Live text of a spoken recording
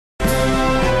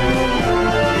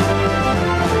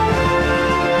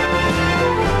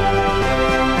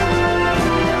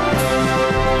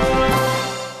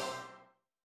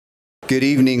Good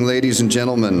evening, ladies and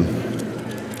gentlemen.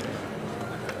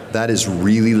 That is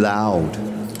really loud.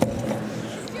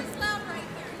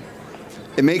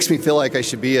 It makes me feel like I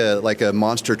should be like a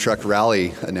monster truck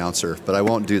rally announcer, but I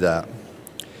won't do that.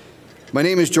 My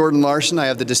name is Jordan Larson. I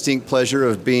have the distinct pleasure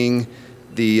of being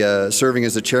serving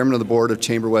as the chairman of the board of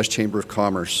Chamberwest Chamber of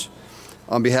Commerce.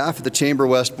 On behalf of the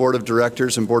Chamberwest Board of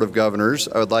Directors and Board of Governors,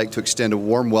 I would like to extend a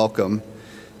warm welcome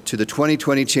to the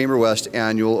 2020 Chamberwest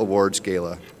Annual Awards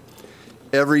Gala.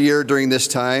 Every year during this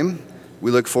time,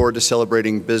 we look forward to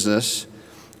celebrating greatness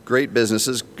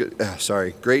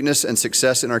and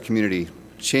success in our community.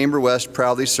 Chamberwest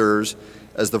proudly serves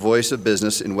as the voice of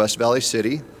business in West Valley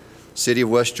City, City of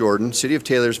West Jordan, City of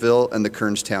Taylorsville, and the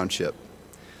Kearns Township.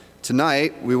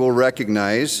 Tonight, we will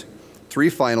recognize 3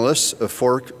 finalists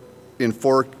in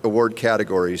 4 award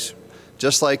categories.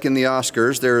 Just like in the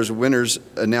Oscars, there is winners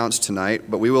announced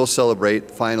tonight, but we will celebrate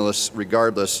finalists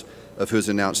regardless of who's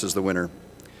announced as the winner.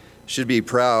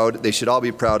 They should all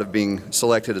be proud of being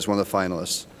selected as one of the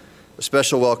finalists. A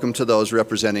special welcome to those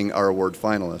representing our award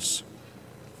finalists.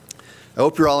 I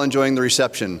hope you're all enjoying the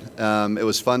reception. It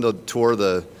was fun to tour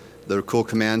the cool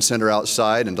command center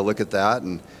outside and to look at that,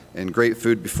 and great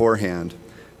food beforehand.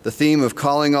 The theme of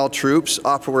Calling All Troops,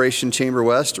 Operation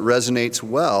Chamberwest resonates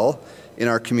well in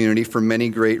our community for many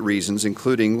great reasons,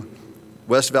 including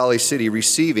West Valley City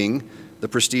receiving the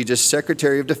prestigious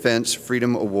Secretary of Defense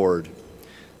Freedom Award,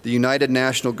 the United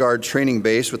National Guard training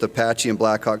base with Apache and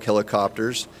Black Hawk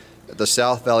helicopters at the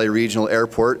South Valley Regional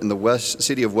Airport in the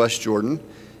City of West Jordan,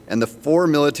 and the 4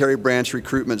 Military Branch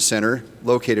Recruitment Center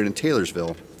located in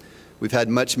Taylorsville. We've had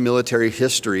much military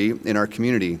history in our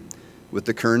community with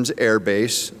the Kearns Air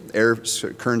Base,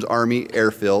 Kearns Army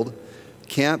Airfield,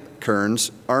 Camp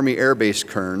Kearns, Army Air Base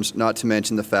Kearns, not to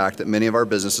mention the fact that many of our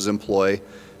businesses employ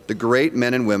the great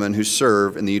men and women who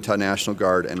serve in the Utah National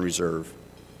Guard and Reserve.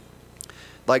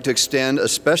 I'd like to extend a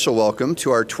special welcome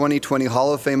to our 2020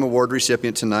 Hall of Fame Award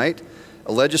recipient tonight,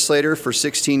 a legislator for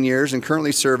 16 years and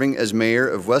currently serving as mayor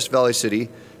of West Valley City,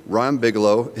 Ron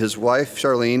Bigelow, his wife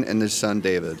Charlene, and his son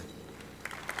David.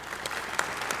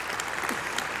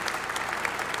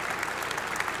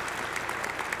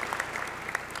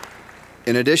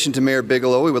 In addition to Mayor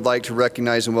Bigelow, we would like to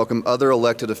recognize and welcome other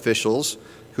elected officials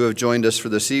who have joined us for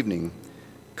this evening.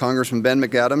 Congressman Ben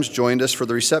McAdams joined us for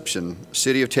the reception.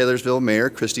 City of Taylorsville Mayor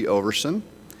Christy Overson,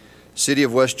 City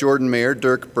of West Jordan Mayor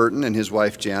Dirk Burton and his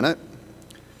wife Janet,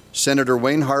 Senator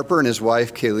Wayne Harper and his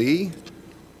wife Kaylee,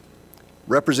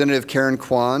 Representative Karen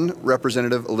Kwan,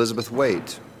 Representative Elizabeth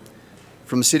Waite.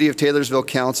 From the City of Taylorsville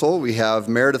Council, we have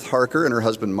Meredith Harker and her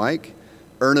husband Mike,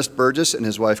 Ernest Burgess and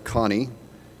his wife Connie,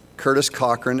 Curtis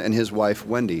Cochran and his wife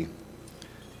Wendy.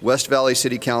 West Valley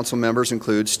City Council members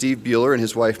include Steve Bueller and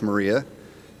his wife Maria,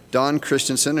 Don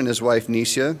Christensen and his wife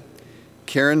Nisha,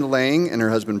 Karen Lang and her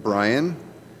husband Brian,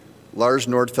 Lars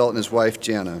Nordfeldt and his wife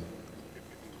Jana.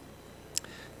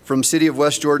 From City of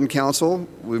West Jordan Council,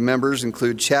 members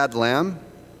include Chad Lamb,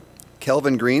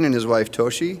 Kelvin Green and his wife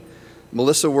Toshi,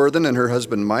 Melissa Worthen and her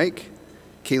husband Mike,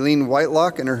 Kayleen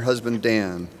Whitelock and her husband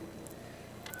Dan.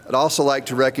 I'd also like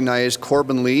to recognize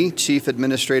Corbin Lee, Chief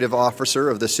Administrative Officer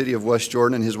of the City of West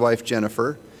Jordan and his wife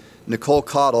Jennifer, Nicole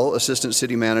Cottle, Assistant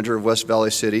City Manager of West Valley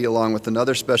City, along with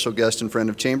another special guest and friend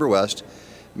of Chamberwest,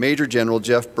 Major General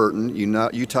Jeff Burton,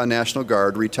 Utah National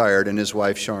Guard, retired, and his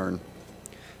wife Sharn.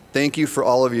 Thank you for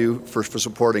all of you for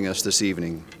supporting us this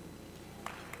evening.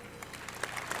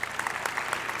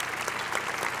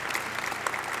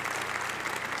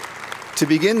 To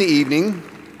begin the evening,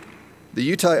 the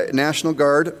Utah National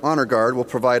Guard Honor Guard will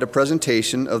provide a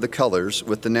presentation of the colors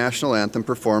with the national anthem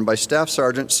performed by Staff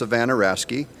Sergeant Savannah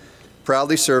Rasky,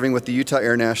 proudly serving with the Utah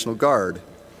Air National Guard.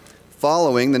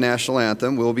 Following the national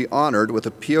anthem, we will be honored with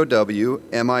a POW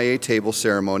MIA table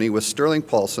ceremony with Sterling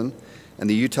Paulson and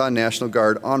the Utah National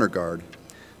Guard Honor Guard.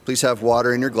 Please have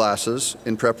water in your glasses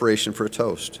in preparation for a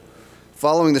toast.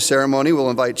 Following the ceremony,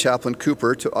 we'll invite Chaplain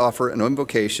Cooper to offer an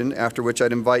invocation, after which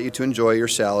I'd invite you to enjoy your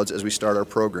salads as we start our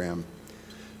program.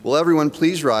 Will everyone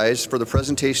please rise for the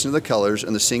presentation of the colors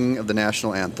and the singing of the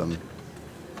national anthem.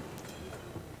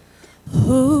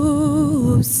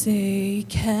 Oh, say,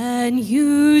 can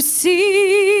you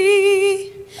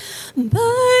see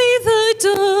by the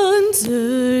dawn's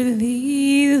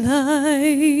early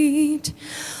light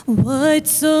what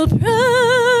so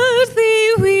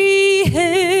proudly we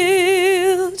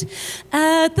hailed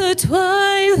at the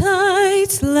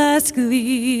twilight's last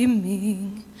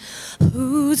gleaming,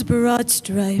 whose broad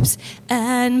stripes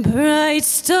and bright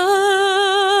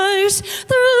stars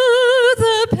through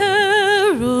the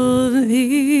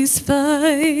perilous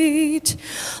fight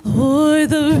o'er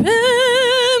the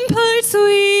ramparts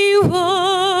we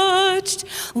watched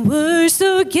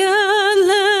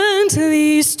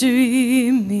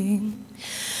streaming,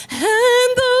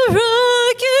 and the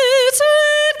rockets'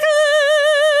 red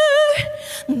glare,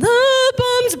 the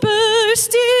bombs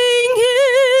bursting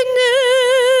in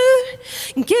air,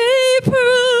 gave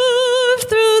proof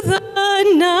through the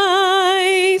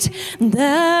night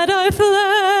that our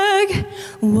flag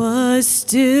was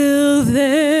still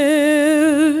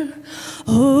there.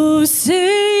 Oh,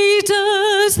 say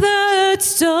does that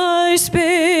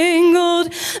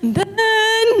star-spangled banner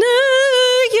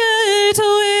yet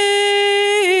wave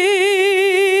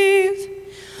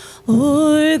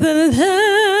o'er the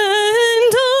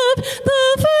land of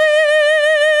the free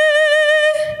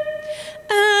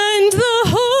and the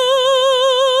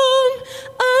home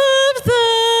of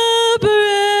the brave?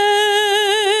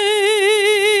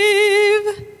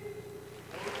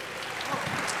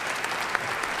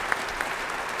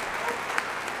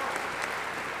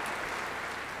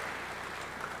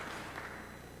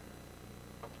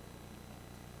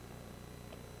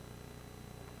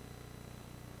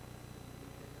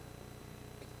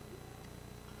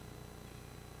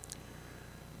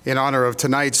 In honor of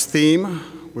tonight's theme,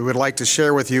 we would like to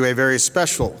share with you a very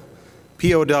special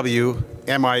POW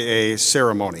MIA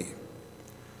ceremony.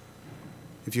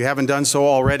 If you haven't done so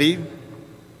already,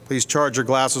 please charge your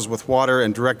glasses with water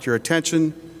and direct your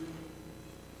attention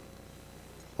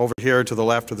over here to the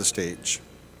left of the stage.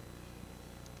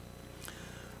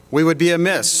 We would be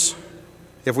amiss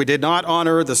if we did not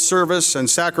honor the service and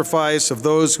sacrifice of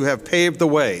those who have paved the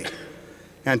way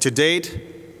and to date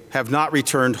have not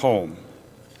returned home.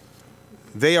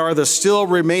 They are the still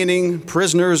remaining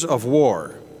prisoners of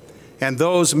war and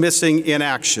those missing in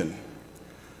action.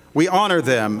 We honor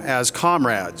them as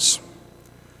comrades.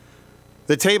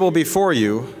 The table before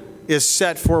you is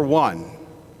set for one,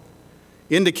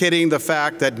 indicating the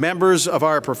fact that members of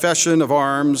our profession of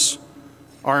arms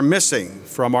are missing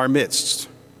from our midst.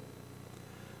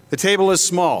 The table is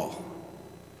small,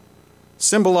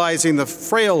 symbolizing the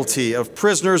frailty of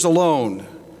prisoners alone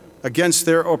against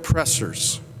their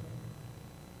oppressors.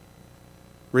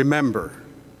 Remember.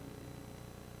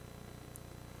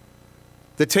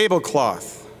 The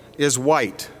tablecloth is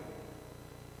white,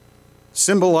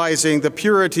 symbolizing the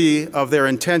purity of their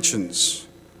intentions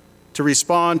to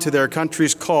respond to their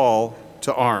country's call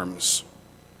to arms.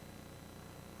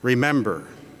 Remember.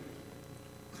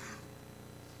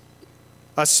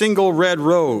 A single red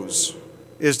rose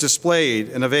is displayed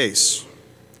in a vase,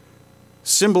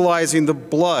 symbolizing the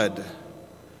blood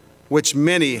which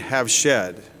many have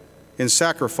shed in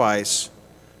sacrifice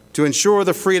to ensure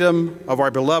the freedom of our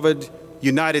beloved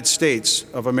United States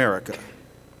of America.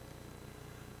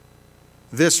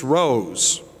 This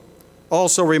rose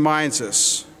also reminds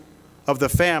us of the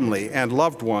family and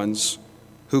loved ones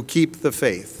who keep the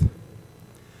faith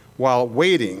while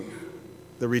waiting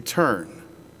the return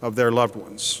of their loved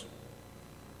ones.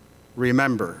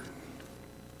 Remember.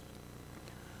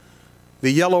 The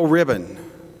yellow ribbon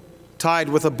tied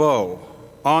with a bow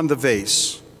on the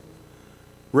vase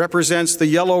represents the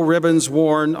yellow ribbons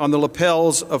worn on the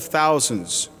lapels of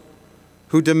thousands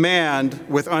who demand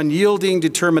with unyielding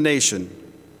determination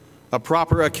a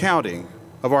proper accounting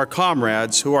of our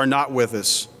comrades who are not with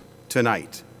us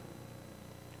tonight.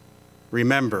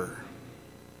 Remember.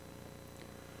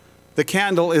 The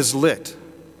candle is lit,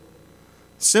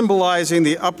 symbolizing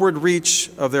the upward reach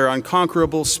of their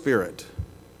unconquerable spirit.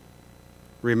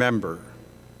 Remember.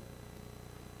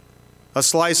 A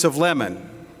slice of lemon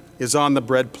is on the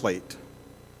bread plate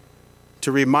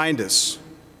to remind us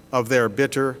of their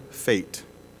bitter fate.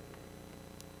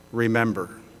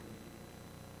 Remember.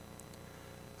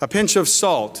 A pinch of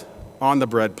salt on the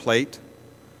bread plate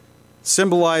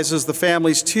symbolizes the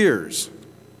family's tears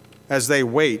as they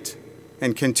wait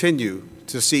and continue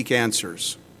to seek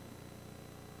answers.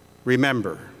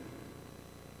 Remember.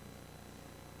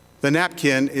 The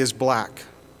napkin is black,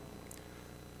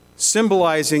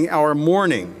 symbolizing our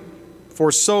mourning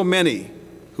for so many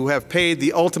who have paid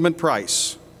the ultimate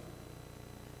price.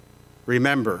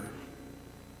 Remember.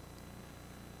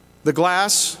 The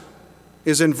glass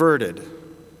is inverted.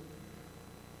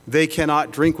 They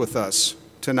cannot drink with us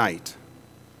tonight.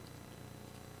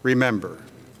 Remember.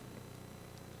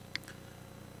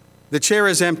 The chair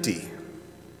is empty.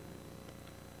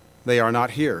 They are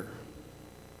not here.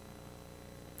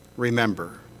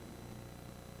 Remember.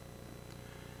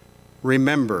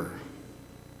 Remember.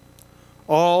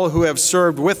 All who have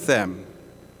served with them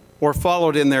or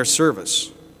followed in their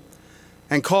service,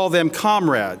 and call them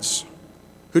comrades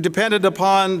who depended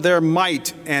upon their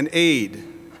might and aid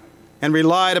and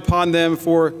relied upon them,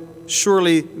 for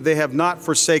surely they have not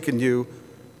forsaken you,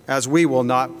 as we will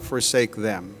not forsake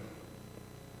them.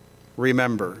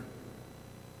 Remember.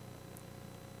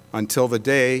 until the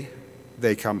day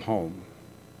they come home.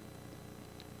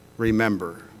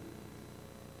 Remember.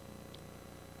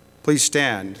 Please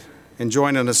stand and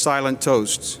join in a silent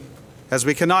toast. As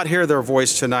we cannot hear their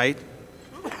voice tonight,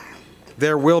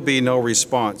 there will be no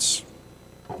response.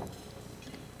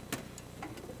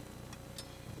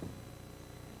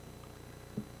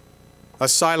 A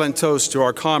silent toast to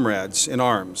our comrades in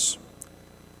arms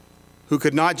who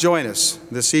could not join us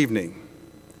this evening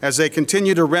as they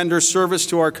continue to render service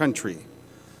to our country.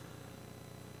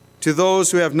 To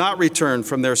those who have not returned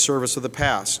from their service of the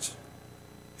past,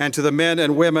 and to the men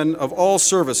and women of all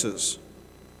services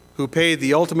who paid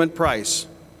the ultimate price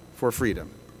for freedom.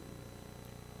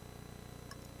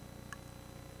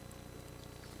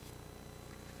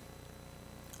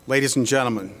 Ladies and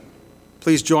gentlemen,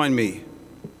 please join me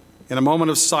in a moment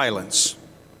of silence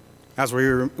as we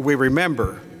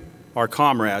remember our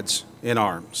comrades in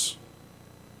arms.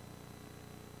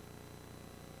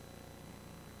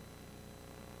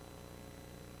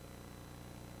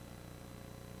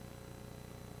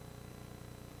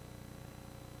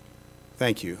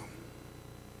 Thank you.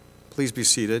 Please be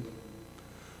seated.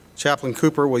 Chaplain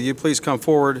Cooper, will you please come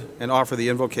forward and offer the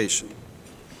invocation?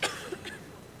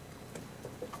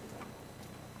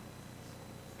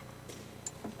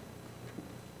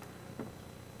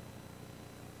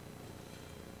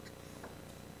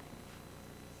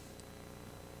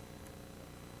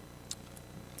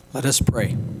 Let us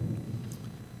pray.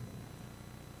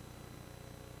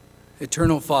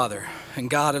 Eternal Father and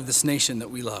God of this nation that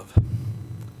we love,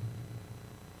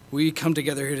 we come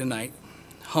together here tonight,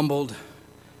 humbled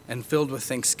and filled with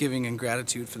thanksgiving and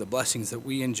gratitude for the blessings that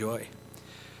we enjoy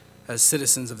as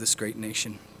citizens of this great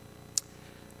nation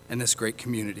and this great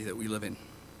community that we live in.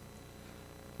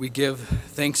 We give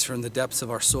thanks from the depths of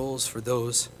our souls for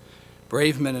those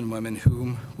brave men and women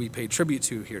whom we pay tribute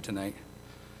to here tonight,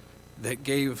 that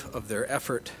gave of their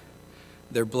effort,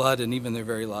 their blood, and even their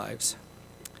very lives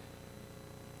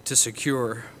to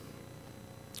secure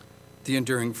the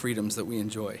enduring freedoms that we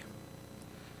enjoy.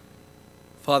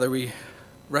 Father, we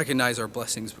recognize our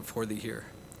blessings before thee here,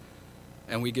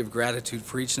 and we give gratitude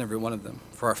for each and every one of them,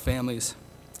 for our families,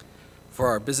 for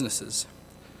our businesses,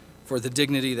 for the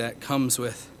dignity that comes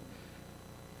with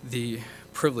the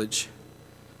privilege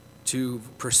to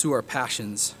pursue our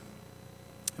passions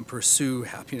and pursue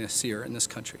happiness here in this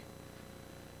country.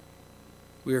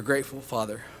 We are grateful,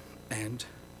 Father, and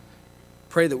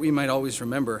pray that we might always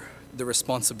remember the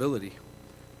responsibility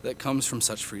that comes from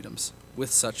such freedoms. With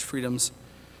such freedoms,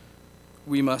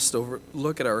 we must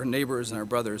look at our neighbors and our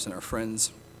brothers and our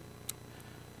friends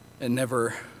and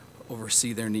never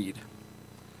oversee their need.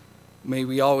 May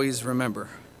we always remember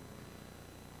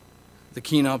the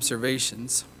keen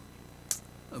observations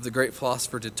of the great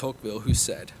philosopher de Tocqueville, who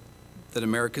said that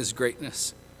America's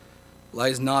greatness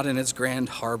lies not in its grand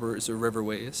harbors or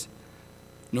riverways,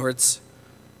 nor its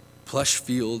plush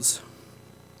fields,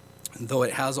 and though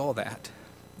it has all that.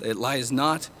 It lies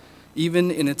not even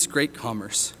in its great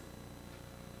commerce,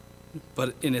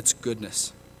 but in its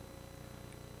goodness.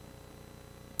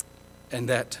 And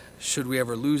that should we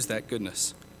ever lose that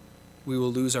goodness, we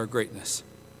will lose our greatness.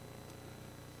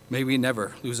 May we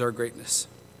never lose our greatness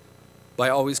by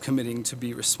always committing to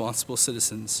be responsible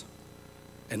citizens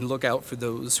and look out for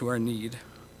those who are in need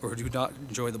or do not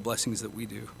enjoy the blessings that we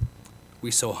do.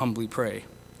 We so humbly pray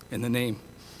in the name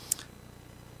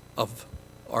of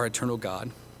our eternal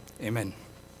God. Amen.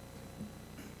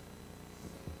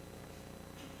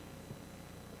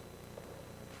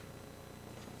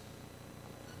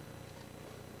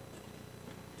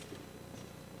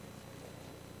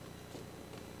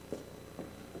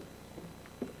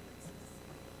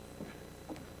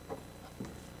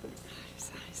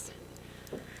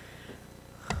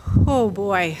 Oh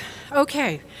boy.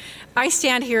 Okay. I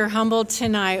stand here humbled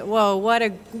tonight. Whoa, what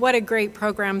a great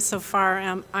program so far.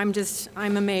 I'm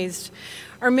amazed.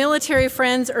 Our military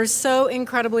friends are so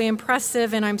incredibly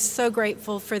impressive, and I'm so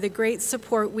grateful for the great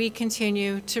support we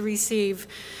continue to receive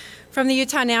from the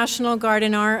Utah National Guard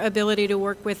and our ability to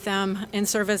work with them in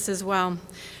service as well.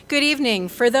 Good evening.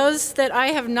 For those that I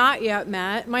have not yet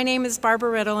met, my name is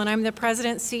Barbara Riddle, and I'm the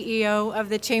President CEO of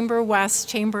the Chamberwest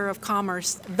Chamber of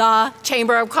Commerce. The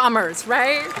Chamber of Commerce,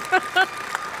 right?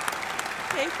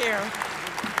 Thank you.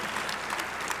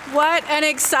 What an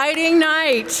exciting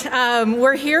night.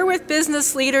 We're here with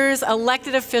business leaders,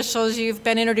 elected officials, you've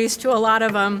been introduced to a lot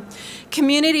of them,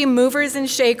 community movers and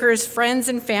shakers, friends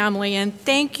and family, and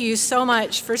thank you so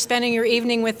much for spending your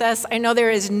evening with us. I know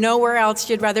there is nowhere else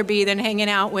you'd rather be than hanging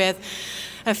out with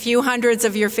a few hundreds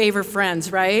of your favorite friends,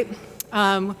 right?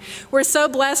 We're so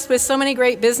blessed with so many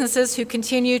great businesses who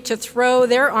continue to throw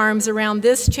their arms around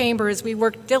this chamber as we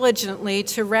work diligently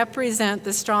to represent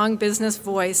the strong business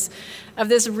voice of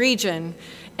this region,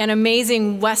 an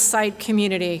amazing West Side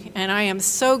community. And I am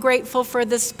so grateful for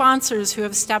the sponsors who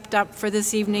have stepped up for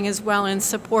this evening as well in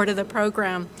support of the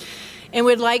program. And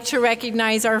would like to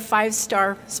recognize our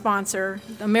 5-star sponsor,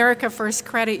 America First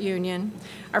Credit Union,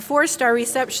 our 4-star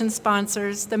reception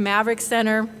sponsors, the Maverick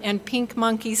Center and Pink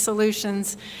Monkey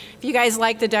Solutions. If you guys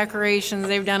like the decorations,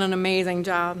 they've done an amazing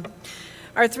job.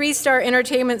 Our 3-star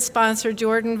entertainment sponsor,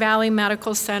 Jordan Valley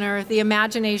Medical Center, the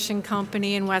Imagination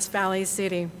Company in West Valley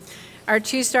City. Our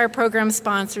 2-star program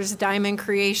sponsors, Diamond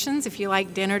Creations. If you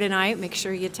like dinner tonight, make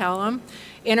sure you tell them.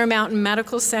 Intermountain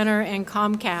Medical Center and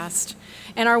Comcast.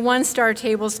 And our 1-star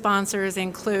table sponsors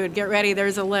include, get ready,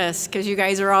 there's a list, because you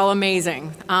guys are all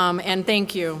amazing, and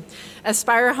thank you.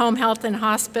 Aspire Home Health and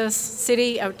Hospice,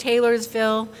 City of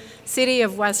Taylorsville, City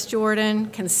of West Jordan,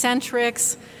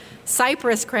 Concentrix,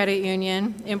 Cypress Credit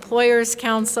Union, Employers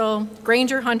Council,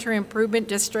 Granger Hunter Improvement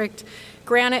District,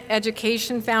 Granite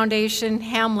Education Foundation,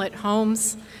 Hamlet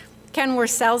Homes,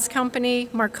 Kenworth Sales Company,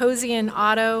 Marcosian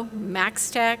Auto,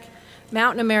 MaxTech,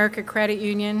 Mountain America Credit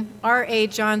Union, R.A.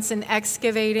 Johnson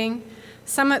Excavating,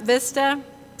 Summit Vista,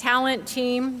 Talent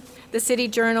Team, the City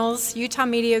Journals, Utah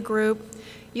Media Group,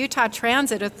 Utah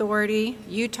Transit Authority,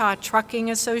 Utah Trucking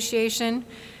Association,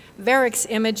 Verix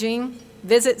Imaging,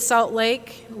 Visit Salt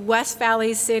Lake, West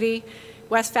Valley City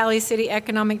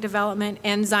Economic Development,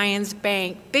 and Zions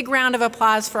Bank. Big round of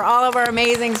applause for all of our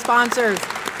amazing sponsors.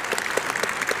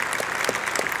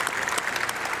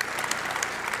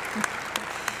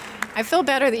 I feel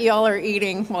better that y'all are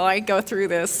eating while I go through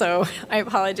this, so I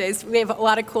apologize. We have a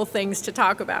lot of cool things to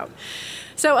talk about.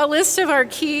 So a list of our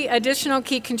additional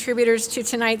key contributors to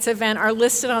tonight's event are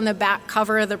listed on the back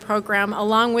cover of the program,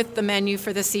 along with the menu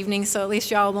for this evening, so at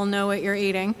least y'all will know what you're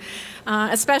eating.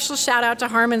 A special shout out to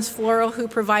Harmon's Floral, who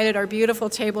provided our beautiful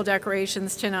table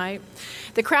decorations tonight.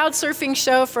 The crowd surfing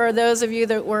show, for those of you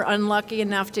that were unlucky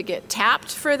enough to get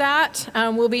tapped for that,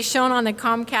 will be shown on the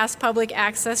Comcast Public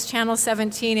Access Channel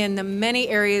 17 in the many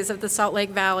areas of the Salt Lake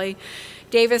Valley,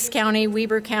 Davis County,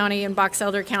 Weber County, and Box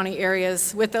Elder County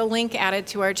areas, with a link added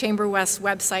to our Chamberwest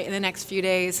website in the next few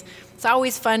days. It's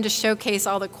always fun to showcase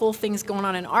all the cool things going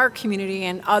on in our community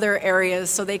and other areas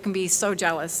so they can be so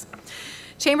jealous.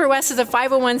 Chamberwest is a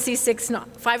 501c6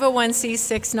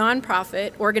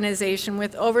 nonprofit organization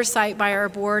with oversight by our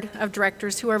board of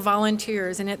directors who are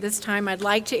volunteers. And at this time, I'd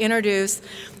like to introduce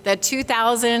the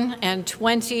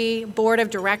 2020 board of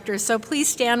directors. So please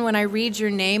stand when I read your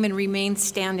name and remain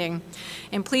standing.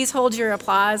 And please hold your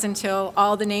applause until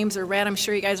all the names are read. I'm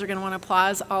sure you guys are going to want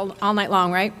applause all night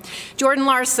long, right? Jordan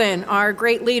Larson, our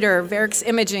great leader, Verix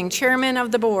Imaging, chairman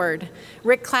of the board.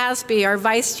 Rick Clasby, our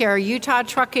vice chair, Utah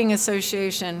Trucking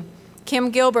Association. Kim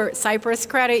Gilbert, Cypress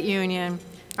Credit Union.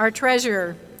 Our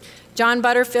treasurer, John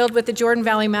Butterfield with the Jordan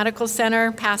Valley Medical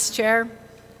Center, past chair.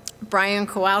 Brian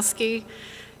Kowalski,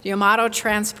 Yamato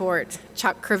Transport.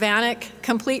 Chuck Kravanek,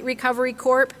 Complete Recovery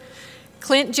Corp.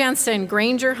 Clint Jensen,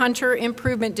 Granger Hunter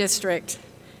Improvement District.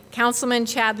 Councilman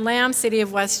Chad Lamb, City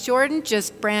of West Jordan,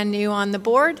 just brand new on the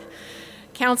board.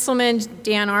 Councilman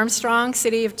Dan Armstrong,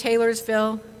 City of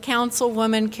Taylorsville.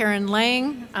 Councilwoman Karen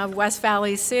Lang of West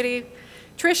Valley City.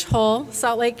 Trish Hull,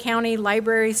 Salt Lake County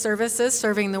Library Services,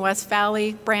 serving the West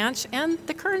Valley branch and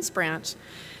the Kearns branch.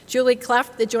 Julie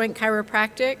Cleft, the Joint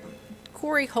Chiropractic.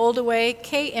 Corey Holdaway,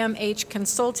 KMH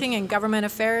Consulting and Government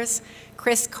Affairs.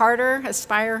 Chris Carter,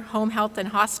 Aspire Home Health and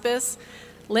Hospice.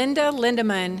 Linda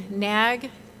Lindeman,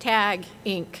 NAG TAG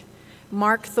Inc.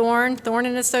 Mark Thorne, Thorne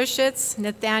and Associates.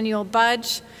 Nathaniel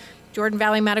Budge, Jordan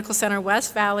Valley Medical Center,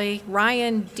 West Valley.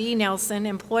 Ryan D. Nelson,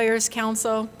 Employers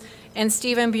Council. And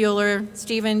Stephen Bueller,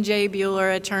 Stephen J.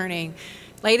 Bueller, attorney.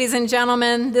 Ladies and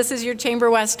gentlemen, this is your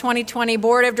Chamberwest 2020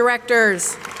 Board of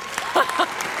Directors.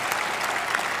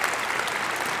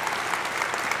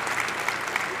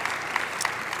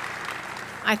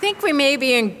 I think we may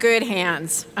be in good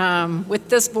hands with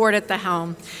this board at the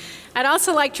helm. I'd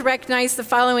also like to recognize the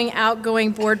following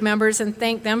outgoing board members and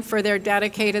thank them for their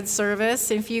dedicated service.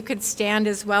 If you could stand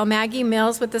as well. Maggie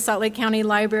Mills with the Salt Lake County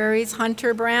Libraries,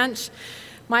 Hunter Branch.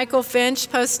 Michael Finch,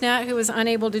 PostNet, who was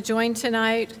unable to join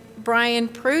tonight. Brian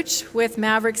Pruch with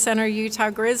Maverick Center, Utah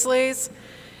Grizzlies.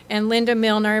 And Linda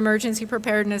Milner, Emergency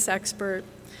Preparedness Expert.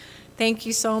 Thank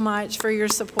you so much for your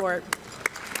support.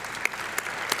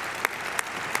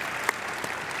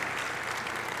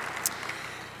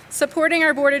 Supporting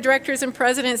our board of directors and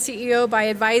president CEO by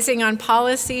advising on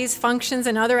policies, functions,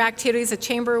 and other activities of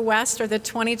Chamberwest are the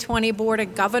 2020 Board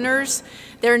of Governors.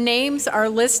 Their names are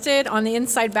listed on the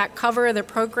inside back cover of the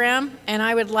program, and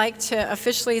I would like to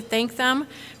officially thank them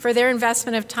for their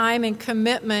investment of time and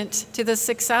commitment to the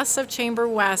success of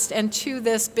Chamberwest and to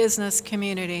this business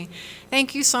community.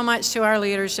 Thank you so much to our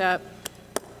leadership.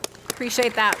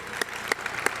 Appreciate that.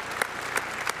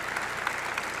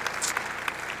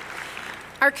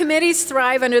 Our committees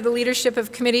thrive under the leadership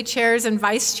of committee chairs and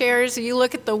vice chairs. You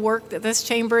look at the work that this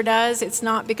chamber does, it's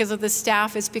not because of the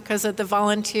staff, it's because of the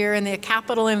volunteer and the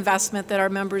capital investment that our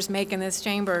members make in this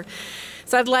chamber.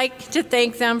 So I'd like to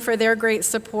thank them for their great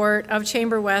support of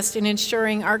Chamberwest in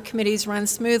ensuring our committees run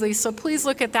smoothly. So please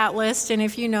look at that list, and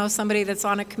if you know somebody that's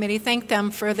on a committee, thank them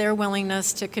for their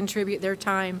willingness to contribute their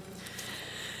time.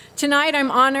 Tonight, I'm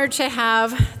honored to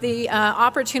have the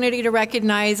opportunity to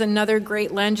recognize another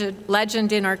great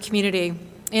legend in our community.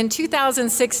 In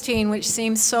 2016, which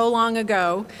seems so long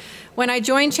ago, when I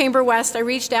joined Chamberwest, I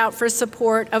reached out for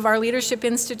support of our Leadership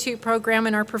Institute program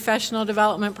and our professional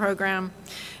development program.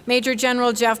 Major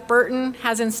General Jeff Burton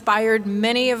has inspired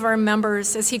many of our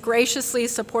members as he graciously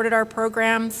supported our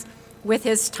programs with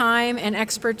his time and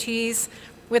expertise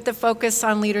with the focus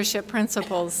on leadership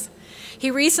principles. He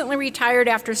recently retired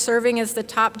after serving as the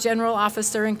top general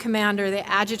officer and commander, the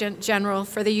Adjutant General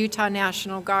for the Utah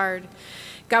National Guard.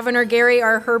 Governor Gary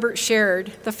R. Herbert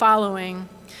shared the following: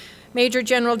 Major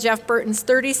General Jeff Burton's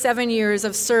 37 years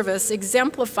of service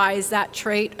exemplifies that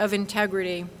trait of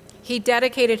integrity. He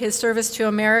dedicated his service to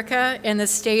America and the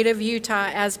state of Utah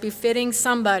as befitting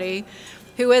somebody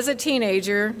who, as a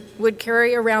teenager, would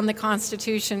carry around the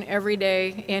Constitution every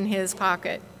day in his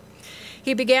pocket.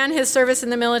 He began his service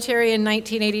in the military in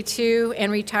 1982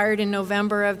 and retired in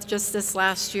November of just this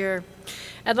last year.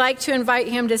 I'd like to invite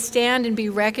him to stand and be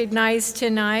recognized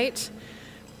tonight.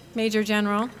 Major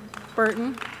General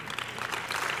Burton.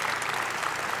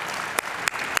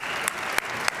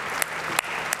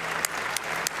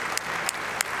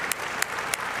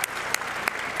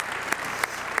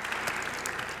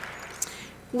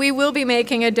 We will be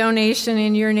making a donation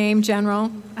in your name,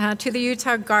 General, to the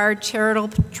Utah Guard Charitable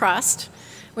Trust,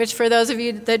 which, for those of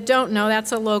you that don't know,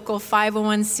 that's a local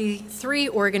 501c3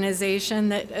 organization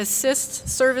that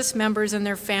assists service members and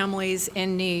their families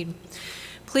in need.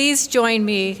 Please join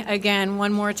me again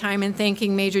one more time in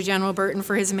thanking Major General Burton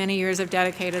for his many years of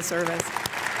dedicated service.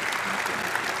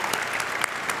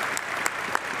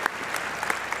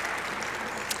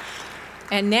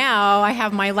 And now I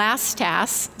have my last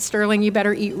task. Sterling, you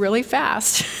better eat really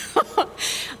fast.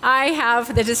 I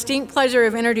have the distinct pleasure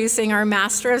of introducing our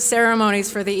Master of Ceremonies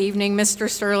for the evening, Mr.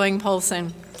 Sterling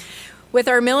Polson. With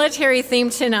our military theme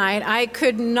tonight, I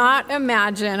could not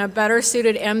imagine a better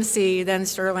suited MC than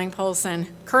Sterling Polson,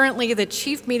 currently the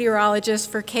Chief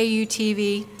Meteorologist for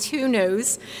KUTV 2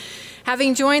 News,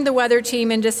 having joined the weather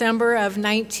team in December of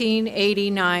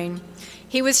 1989.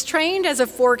 He was trained as a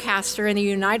forecaster in the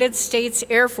United States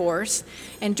Air Force,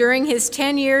 and during his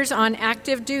 10 years on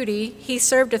active duty, he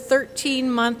served a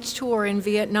 13-month tour in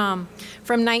Vietnam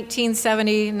from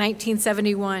 1970 to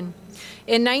 1971.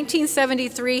 In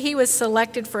 1973, he was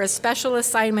selected for a special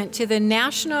assignment to the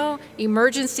National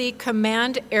Emergency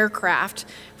Command Aircraft,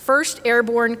 1st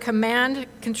Airborne Command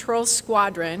Control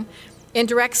Squadron, in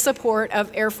direct support of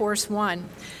Air Force One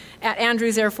at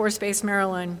Andrews Air Force Base,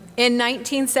 Maryland. In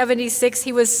 1976,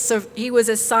 he was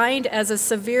assigned as a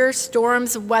severe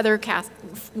storms weather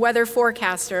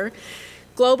forecaster,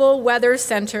 Global Weather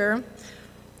Center,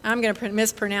 I'm going to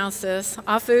mispronounce this,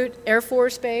 Offutt Air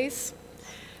Force Base,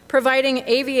 providing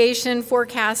aviation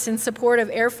forecasts in support of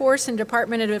Air Force and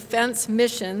Department of Defense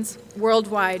missions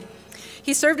worldwide.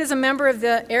 He served as a member of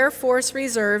the Air Force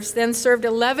Reserves, then served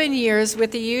 11 years with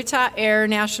the Utah Air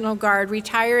National Guard,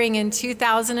 retiring in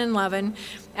 2011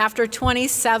 after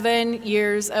 27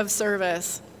 years of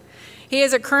service. He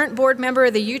is a current board member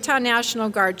of the Utah National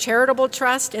Guard Charitable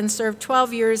Trust and served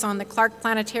 12 years on the Clark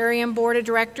Planetarium Board of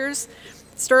Directors.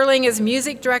 Sterling is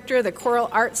music director of the Choral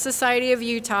Arts Society of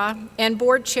Utah and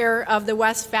board chair of the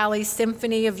West Valley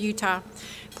Symphony of Utah.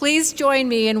 Please join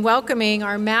me in welcoming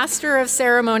our Master of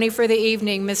Ceremony for the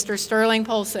evening, Mr. Sterling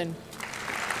Polson.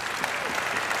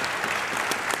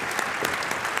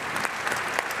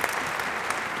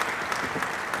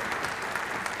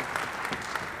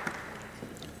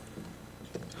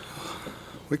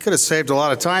 We could have saved a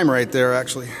lot of time right there,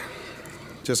 actually.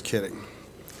 Just kidding.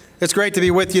 It's great to be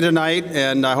with you tonight,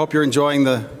 and I hope you're enjoying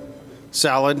the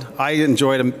salad. I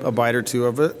enjoyed a bite or two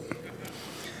of it.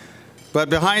 But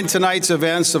behind tonight's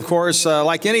events, of course,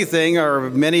 like anything, are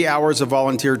many hours of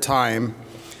volunteer time.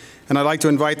 And I'd like to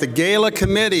invite the Gala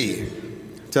Committee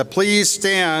to please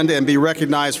stand and be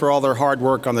recognized for all their hard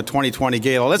work on the 2020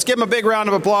 Gala. Let's give them a big round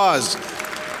of applause.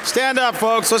 Stand up,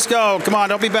 folks. Let's go. Come on,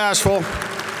 don't be bashful.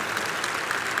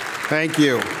 Thank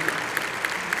you.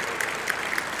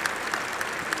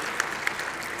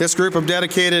 This group of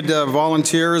dedicated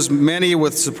volunteers, many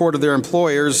with support of their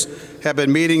employers, have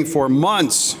been meeting for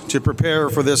months to prepare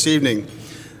for this evening.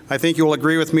 I think you will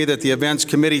agree with me that the events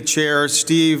committee chair,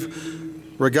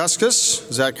 Steve Raguskus,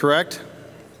 is that correct?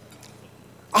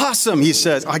 Awesome, he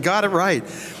says. I got it right.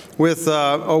 With,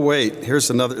 oh wait,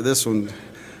 here's another, this one.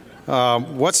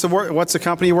 What's the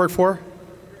company you work for?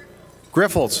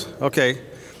 Grifols, okay.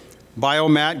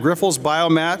 Biomat, Grifols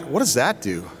Biomat. What does that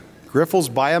do? Grifols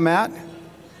Biomat?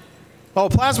 Oh,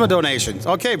 plasma donations.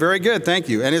 Okay, very good, thank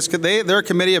you. And their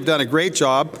committee have done a great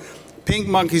job. Pink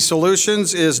Monkey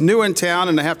Solutions is new in town,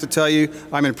 and I have to tell you,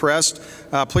 I'm impressed.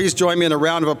 Please join me in a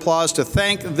round of applause to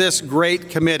thank this great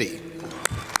committee.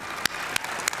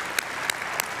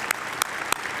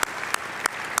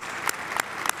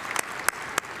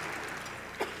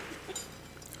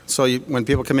 So when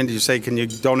people come in, do you say, can you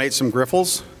donate some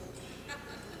Grifols?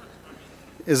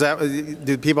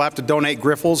 Do people have to donate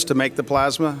Grifols to make the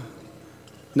plasma?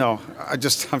 No,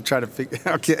 I'm trying to figure,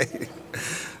 okay.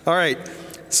 All right,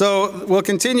 so we'll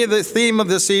continue the theme of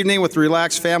this evening with the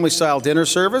relaxed family-style dinner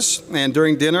service. And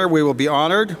during dinner, we will be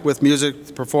honored with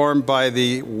music performed by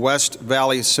the West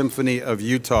Valley Symphony of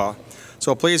Utah.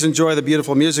 So please enjoy the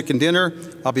beautiful music and dinner.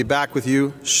 I'll be back with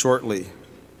you shortly.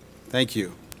 Thank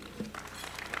you.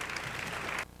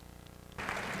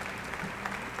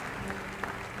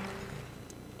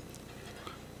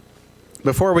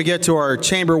 Before we get to our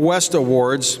Chamberwest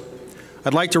Awards,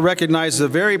 I'd like to recognize the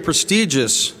very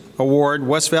prestigious award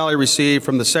West Valley received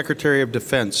from the Secretary of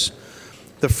Defense,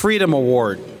 the Freedom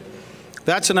Award.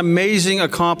 That's an amazing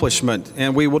accomplishment,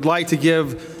 and we would like to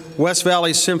give West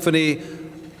Valley Symphony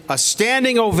a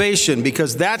standing ovation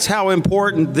because that's how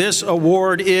important this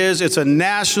award is. It's a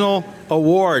national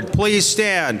award. Please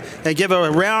stand and give a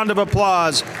round of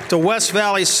applause to West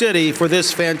Valley City for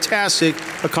this fantastic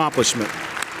accomplishment.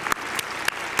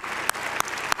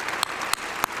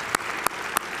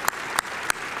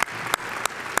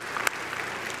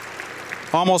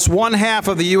 Almost one half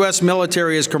of the U.S.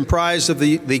 military is comprised of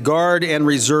the Guard and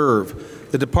Reserve.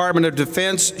 The Department of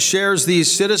Defense shares these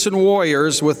citizen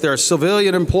warriors with their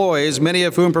civilian employees, many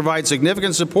of whom provide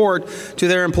significant support to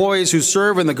their employees who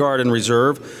serve in the Guard and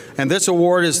Reserve. And this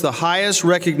award is the highest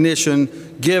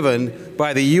recognition given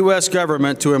by the U.S.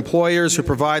 government to employers who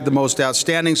provide the most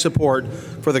outstanding support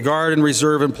for the Guard and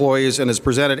Reserve employees and is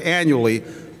presented annually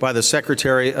by the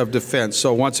Secretary of Defense.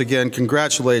 So once again,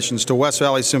 congratulations to West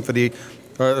Valley City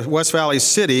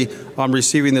on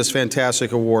receiving this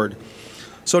fantastic award.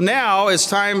 So now it's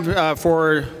time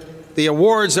for the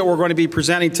awards that we're going to be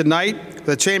presenting tonight,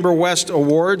 the Chamberwest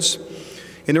Awards.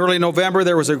 In early November,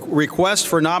 there was a request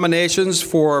for nominations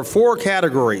for 4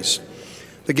 categories.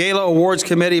 The Gala Awards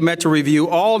Committee met to review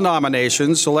all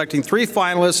nominations, selecting 3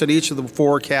 finalists in each of the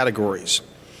 4 categories.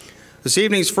 This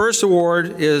evening's first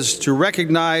award is to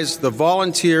recognize the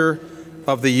Volunteer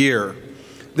of the Year.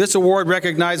 This award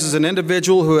recognizes an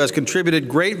individual who has contributed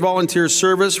great volunteer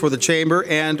service for the Chamber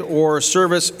and/or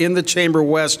service in the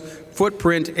Chamberwest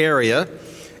footprint area,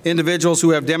 individuals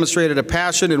who have demonstrated a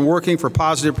passion in working for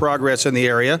positive progress in the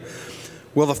area.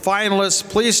 Will the finalists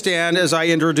please stand as I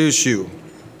introduce you?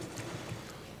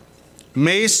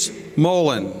 Mace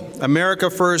Mullen, America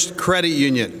First Credit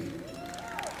Union.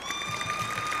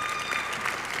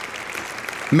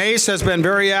 Mace has been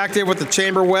very active with the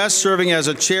Chamberwest, serving as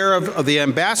a chair of the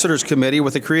Ambassadors Committee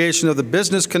with the creation of the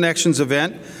Business Connections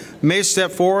event. Mace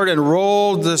stepped forward and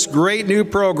rolled this great new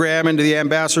program into the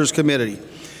Ambassadors Committee.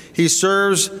 He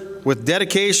serves with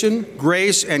dedication,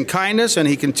 grace, and kindness, and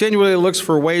he continually looks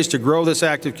for ways to grow this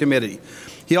active committee.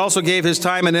 He also gave his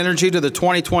time and energy to the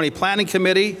 2020 Planning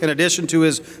Committee in addition to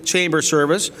his chamber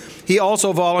service. He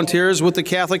also volunteers with the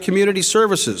Catholic Community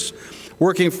Services,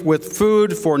 working with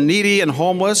food for needy and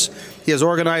homeless. He has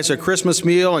organized a Christmas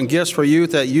meal and gifts for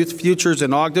youth at Youth Futures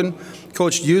in Ogden,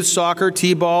 coached youth soccer,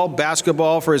 t-ball,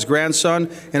 basketball for his grandson,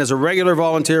 and is a regular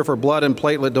volunteer for blood and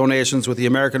platelet donations with the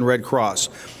American Red Cross.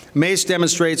 Mace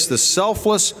demonstrates the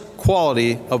selfless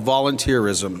quality of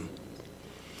volunteerism.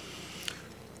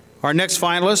 Our next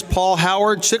finalist, Paul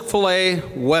Howard, Chick-fil-A,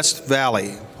 West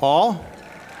Valley. Paul?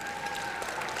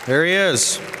 There he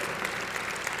is.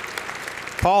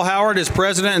 Paul Howard is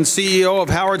president and CEO of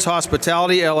Howard's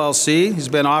Hospitality, LLC. He's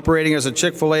been operating as a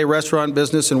Chick-fil-A restaurant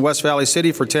business in West Valley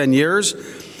City for 10 years.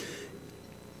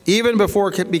 Even before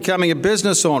becoming a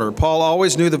business owner, Paul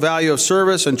always knew the value of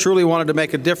service and truly wanted to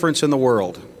make a difference in the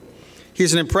world.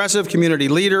 He's an impressive community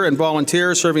leader and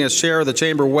volunteer, serving as chair of the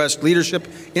Chamberwest Leadership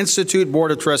Institute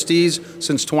Board of Trustees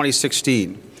since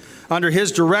 2016. Under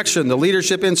his direction, the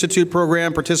Leadership Institute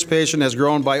program participation has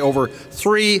grown by over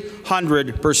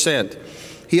 300%.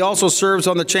 He also serves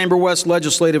on the Chamberwest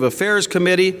Legislative Affairs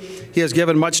Committee. He has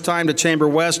given much time to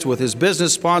Chamberwest with his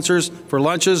business sponsors for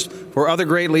lunches for other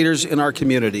great leaders in our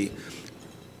community.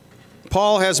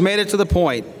 Paul has made it a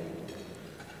point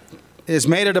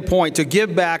to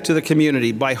give back to the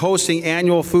community by hosting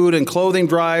annual food and clothing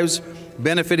drives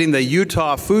benefiting the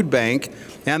Utah Food Bank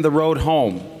and the Road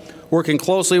Home, working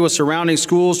closely with surrounding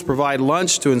schools to provide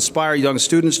lunch to inspire young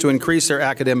students to increase their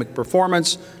academic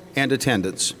performance and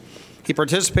attendance. He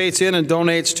participates in and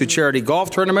donates to charity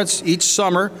golf tournaments each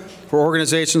summer for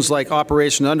organizations like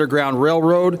Operation Underground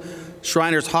Railroad,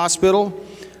 Shriners Hospital,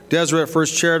 Deseret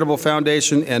First Charitable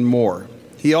Foundation, and more.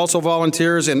 He also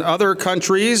volunteers in other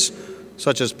countries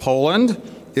such as Poland,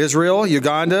 Israel,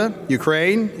 Uganda,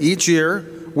 Ukraine each year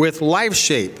with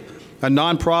LifeShape, a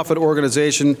nonprofit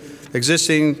organization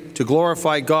existing to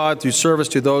glorify God through service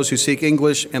to those who seek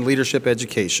English and leadership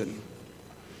education.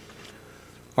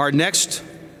 Our next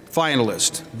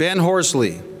finalist, Ben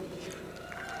Horsley.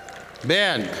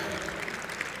 Ben,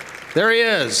 there he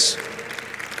is.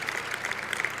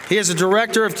 He is a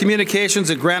director of communications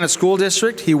at Granite School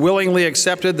District. He willingly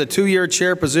accepted the 2-year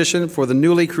chair position for the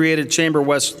newly created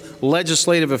Chamberwest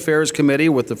Legislative Affairs Committee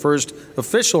with the first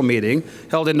official meeting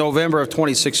held in November of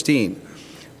 2016.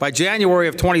 By January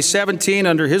of 2017,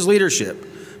 under his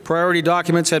leadership, priority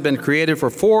documents had been created for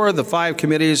 4 of the 5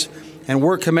 committees and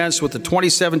work commenced with the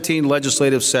 2017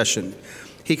 legislative session.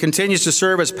 He continues to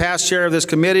serve as past chair of this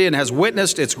committee and has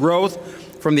witnessed its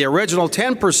growth from the original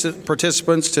 10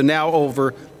 participants to now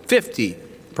over 50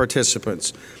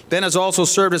 participants. Ben has also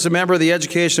served as a member of the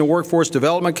Education and Workforce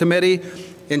Development Committee,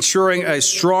 ensuring a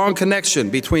strong connection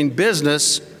between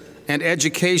business and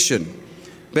education.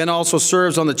 Ben also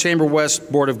serves on the Chamberwest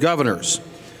Board of Governors.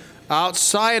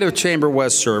 Outside of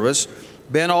Chamberwest service,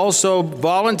 Ben also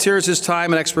volunteers his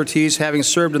time and expertise, having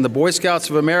served in the Boy Scouts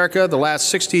of America the last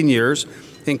 16 years,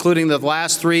 including the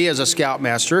last 3 as a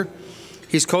Scoutmaster.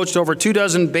 He's coached over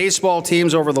 24 baseball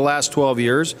teams over the last 12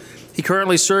 years. He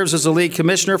currently serves as the league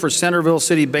commissioner for Centerville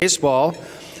City Baseball.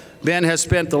 Ben has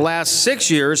spent the last 6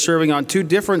 years serving on 2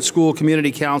 different school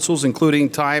community councils, including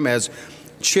time as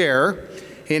chair.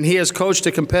 And he has coached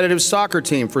a competitive soccer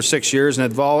team for 6 years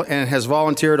and has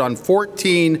volunteered on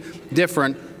 14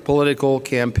 different political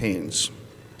campaigns.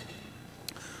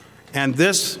 And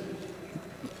this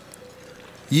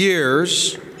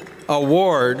year's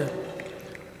award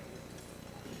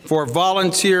for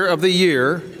Volunteer of the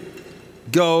Year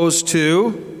goes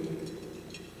to,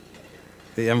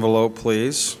 the envelope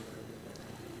please.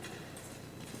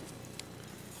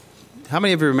 How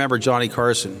many of you remember Johnny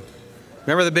Carson?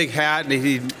 Remember the big hat and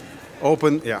he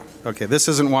opened? Yeah, okay, this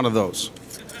isn't one of those.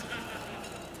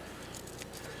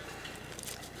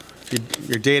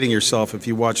 You're dating yourself if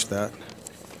you watch that.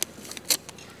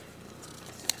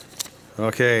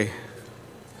 Okay.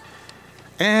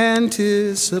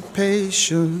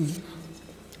 Anticipation.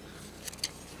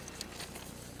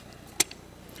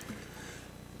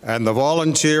 And the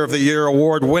Volunteer of the Year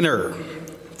Award winner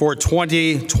for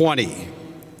 2020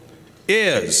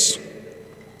 is,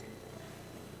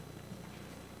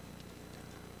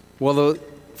 will the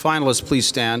finalists please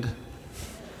stand?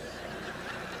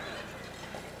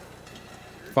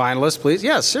 Finalists, please.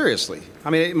 Yeah, seriously. I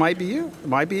mean, it might be you. It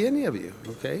might be any of you.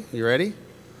 Okay, you ready?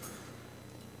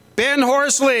 Ben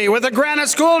Horsley with the Granite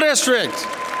School District.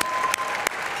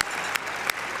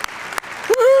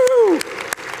 Woo!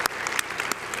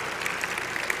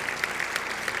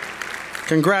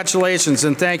 Congratulations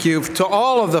and thank you to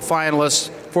all of the finalists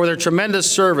for their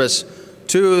tremendous service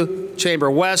to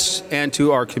Chamberwest and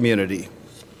to our community.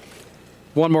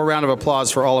 One more round of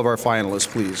applause for all of our finalists,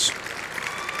 please.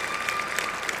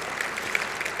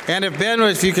 And if Ben,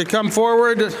 if you could come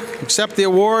forward, accept the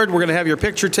award, we're going to have your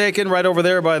picture taken right over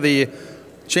there by the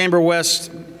Chamberwest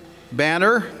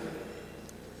banner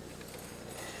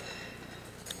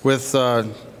with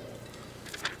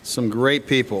some great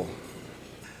people.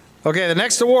 Okay, the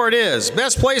next award is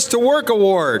Best Place to Work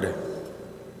Award.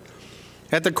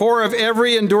 At the core of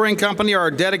every enduring company are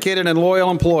dedicated and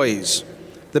loyal employees.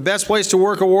 The Best Place to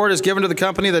Work Award is given to the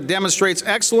company that demonstrates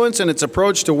excellence in its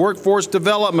approach to workforce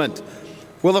development.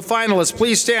 Will the finalists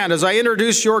please stand as I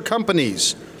introduce your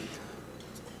companies?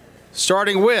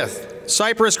 Starting with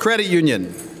Cypress Credit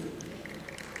Union.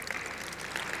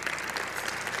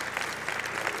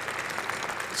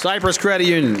 Cypress Credit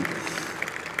Union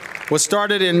was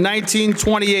started in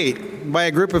 1928 by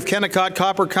a group of Kennecott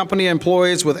Copper Company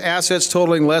employees with assets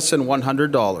totaling less than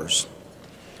 $100.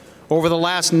 Over the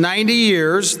last 90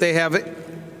 years, they have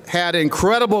had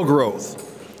incredible growth,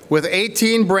 with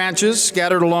 18 branches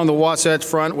scattered along the Wasatch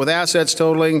Front, with assets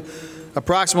totaling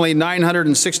approximately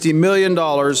 $960 million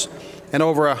and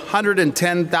over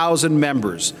 110,000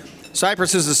 members.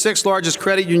 Cypress is the 6th largest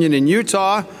credit union in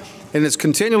Utah, and is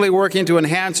continually working to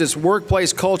enhance its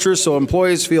workplace culture so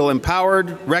employees feel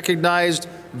empowered, recognized,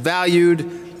 valued,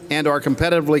 and are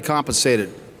competitively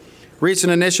compensated.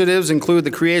 Recent initiatives include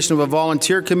the creation of a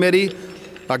volunteer committee,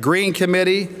 a green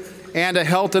committee, and a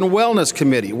health and wellness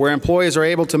committee, where employees are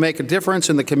able to make a difference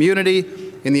in the community,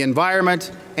 in the environment,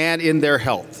 and in their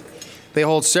health. They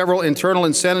hold several internal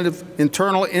incentive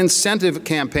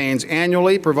campaigns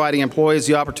annually, providing employees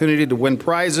the opportunity to win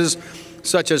prizes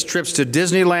such as trips to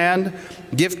Disneyland,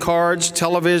 gift cards,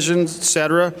 television,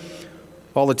 etc.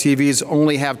 All the TVs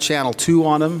only have Channel 2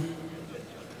 on them.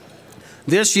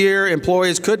 This year,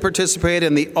 employees could participate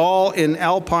in the All in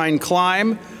Alpine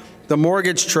Climb, the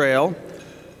Mortgage Trail,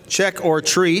 Check or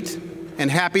Treat,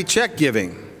 and Happy Check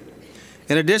Giving.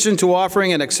 In addition to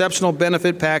offering an exceptional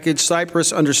benefit package,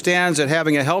 Cypress understands that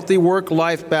having a healthy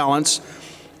work-life balance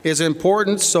is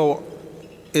important, so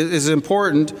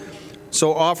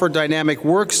offer dynamic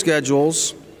work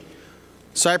schedules.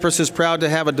 Cypress is proud to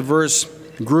have a diverse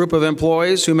group of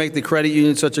employees who make the credit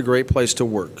union such a great place to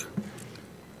work.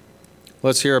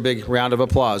 Let's hear a big round of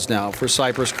applause now for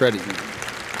Cypress Credit Union.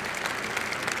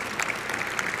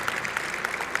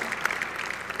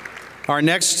 Our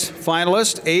next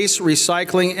finalist, Ace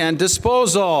Recycling and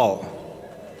Disposal.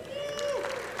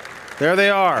 There they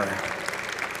are.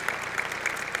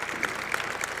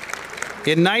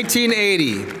 In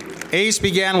 1980, Ace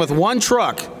began with one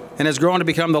truck and has grown to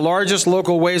become the largest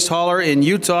local waste hauler in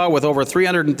Utah with over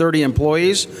 330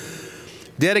 employees.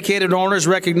 Dedicated owners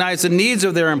recognize the needs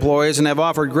of their employees and have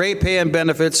offered great pay and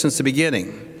benefits since the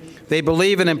beginning. They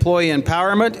believe in employee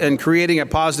empowerment and creating a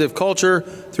positive culture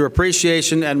through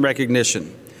appreciation and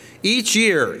recognition. Each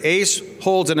year, Ace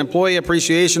holds an Employee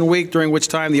Appreciation Week, during which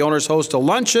time the owners host a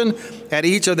luncheon at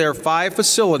each of their 5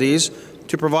 facilities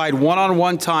to provide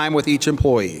one-on-one time with each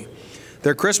employee.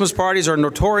 Their Christmas parties are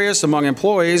notorious among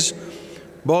employees,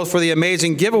 both for the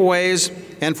amazing giveaways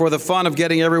and for the fun of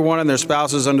getting everyone and their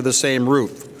spouses under the same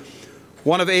roof.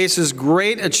 One of ACE's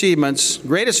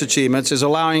greatest achievements is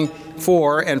allowing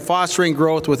for and fostering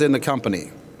growth within the company.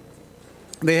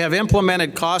 They have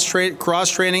implemented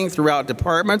cross-training throughout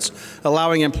departments,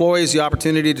 allowing employees the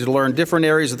opportunity to learn different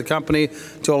areas of the company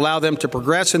to allow them to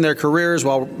progress in their careers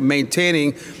while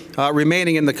remaining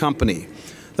in the company.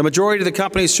 The majority of the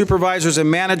company's supervisors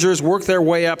and managers work their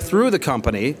way up through the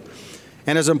company,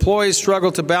 and as employees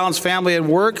struggle to balance family and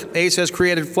work, ACE has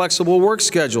created flexible work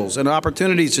schedules and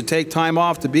opportunities to take time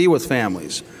off to be with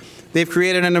families. They've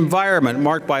created an environment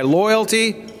marked by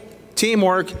loyalty,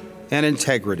 teamwork, and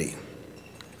integrity.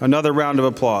 Another round of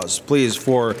applause, please,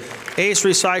 for Ace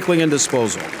Recycling and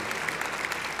Disposal.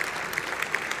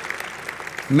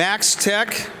 Max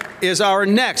Tech is our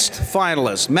next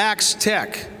finalist. Max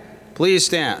Tech, please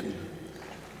stand.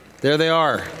 There they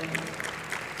are.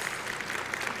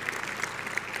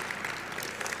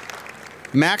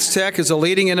 Max Tech is a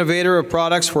leading innovator of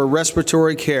products for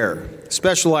respiratory care,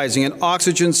 specializing in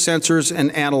oxygen sensors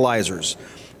and analyzers.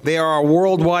 They are a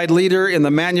worldwide leader in the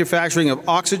manufacturing of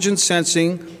oxygen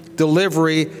sensing,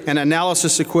 delivery, and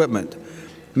analysis equipment.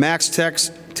 Max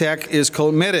Tech is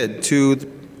committed to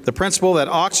the principle that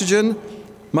oxygen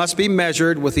must be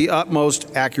measured with the utmost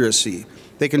accuracy.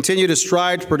 They continue to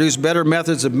strive to produce better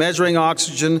methods of measuring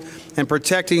oxygen and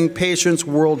protecting patients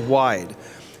worldwide.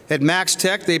 At Max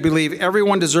Tech, they believe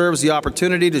everyone deserves the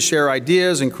opportunity to share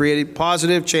ideas and create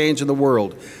positive change in the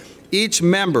world. Each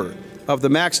member of the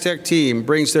Max Tech team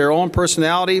brings their own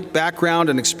personality, background,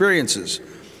 and experiences.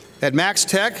 At Max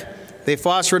Tech, they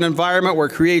foster an environment where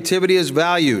creativity is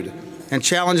valued and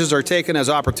challenges are taken as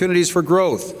opportunities for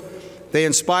growth. They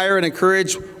inspire and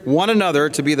encourage one another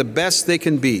to be the best they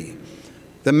can be.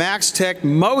 The Max Tech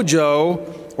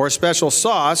mojo, or special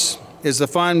sauce, is the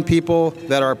fun people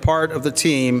that are part of the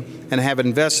team and have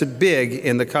invested big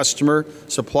in the customer,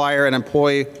 supplier, and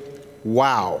employee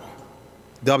wow,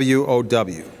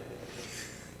 W-O-W.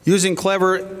 Using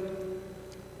clever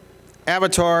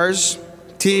avatars,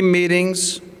 team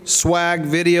meetings, swag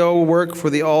video work for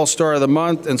the All-Star of the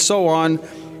Month, and so on,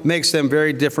 makes them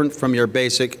very different from your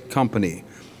basic company.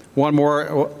 One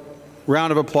more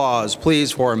round of applause,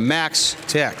 please, for Max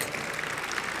Tech.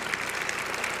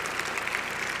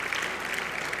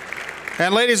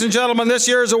 And ladies and gentlemen, this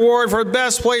year's award for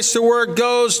Best Place to Work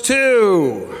goes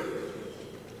to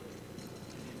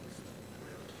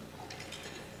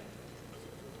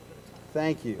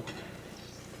Thank you.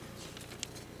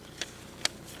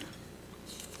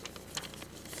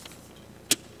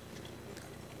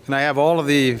 Can I have all of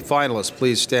the finalists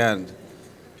please stand?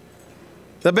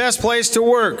 The Best Place to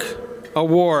Work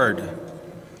Award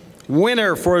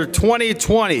winner for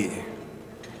 2020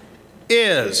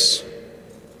 is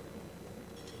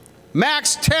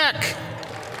Max Tech.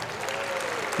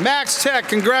 Max Tech,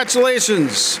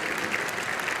 congratulations.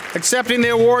 Accepting the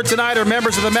award tonight are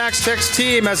members of the Max Tech's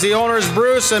team, as the owners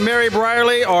Bruce and Mary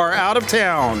Brierley are out of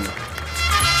town.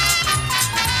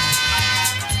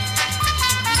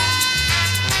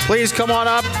 Please come on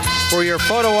up for your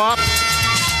photo op.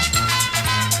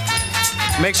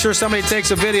 Make sure somebody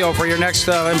takes a video for your next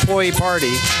employee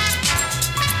party.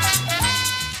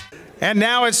 And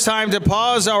now it's time to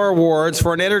pause our awards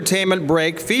for an entertainment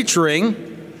break featuring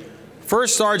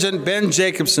First Sergeant Ben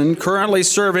Jacobson, currently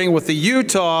serving with the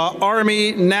Utah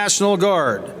Army National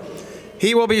Guard.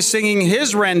 He will be singing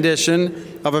his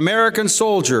rendition of American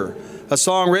Soldier, a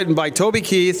song written by Toby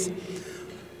Keith.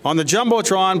 On the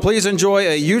Jumbotron, please enjoy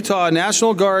a Utah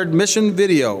National Guard mission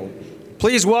video.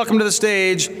 Please welcome to the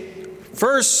stage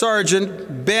First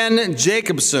Sergeant Ben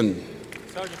Jacobson.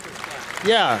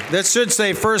 Yeah, that should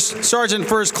say First Sergeant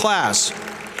First Class.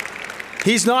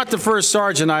 He's not the first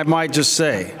sergeant, I might just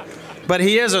say. But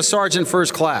he is a Sergeant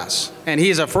First Class, and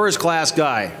he's a first-class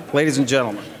guy, ladies and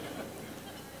gentlemen.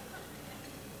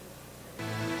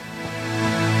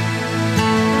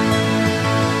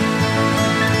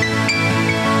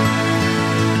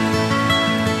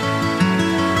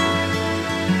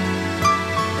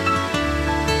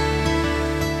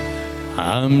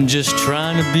 I'm just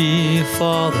trying to be a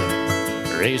father,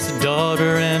 raise a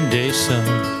daughter and a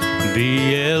son,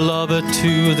 be a lover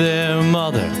to their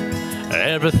mother,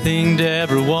 everything to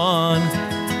everyone,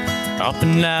 up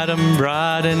and at 'em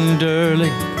bright and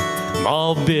early, I'm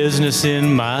all business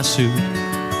in my suit.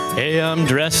 Hey, I'm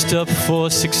dressed up for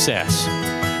success,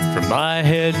 from my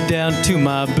head down to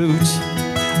my boots.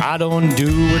 I don't do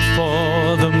it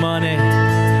for the money,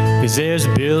 'cause there's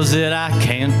bills that I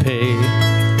can't pay.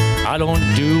 I don't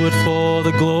do it for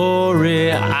the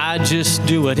glory, I just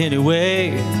do it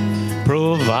anyway.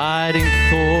 Providing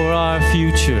for our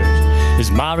future is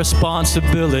my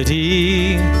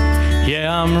responsibility.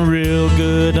 Yeah, I'm real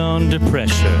good under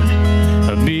pressure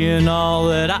of being all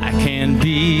that I can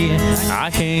be. I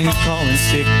can't call in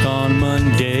sick on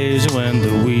Mondays when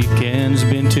the weekend's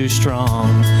been too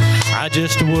strong. I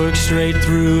just work straight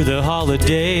through the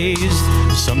holidays,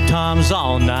 sometimes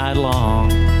all night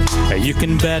long. You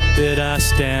can bet that I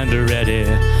stand ready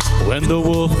when the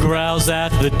wolf growls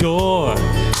at the door.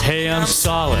 Hey, I'm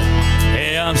solid,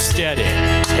 hey, I'm steady,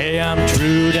 hey, I'm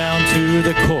true down to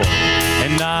the core.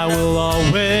 And I will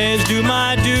always do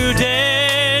my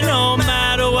duty, no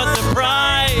matter what the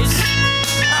price.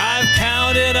 I've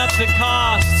counted up the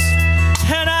costs,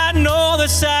 and I know the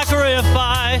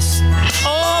sacrifice.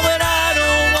 Oh, but I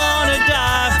don't want to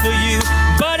die for you,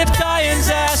 but if dying's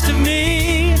asked of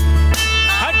me,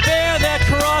 I'd bear that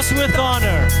cross with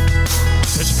honor,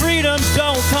 'cause freedom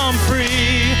don't come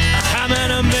free. I'm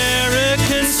an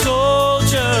American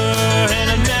soldier, an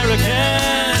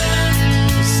American.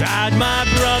 Beside my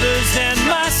brothers and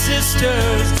my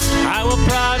sisters, I will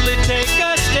proudly take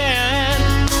a stand.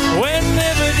 When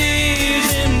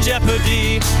liberty's in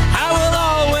jeopardy, I will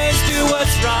always do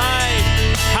what's right.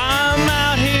 I'm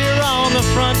out here on the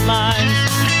front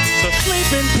lines, so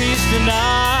sleep in peace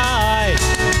tonight.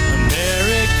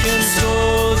 American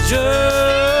soldier,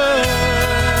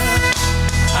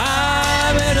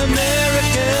 I'm an American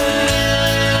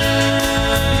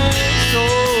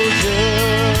soldier.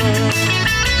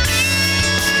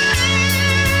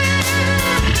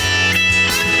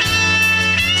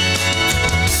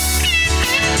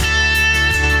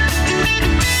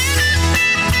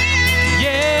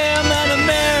 Yeah, I'm an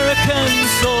American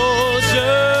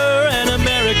soldier, an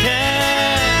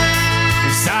American.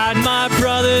 Beside my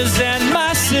brothers and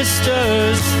my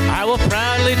sisters, I will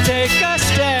proudly take a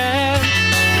stand.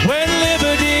 When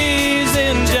liberty's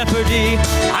in jeopardy,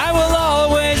 I will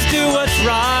always do what's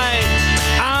right.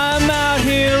 I'm out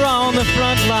here on the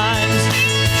front lines,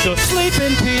 so sleep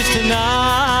in peace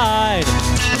tonight.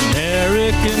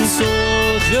 American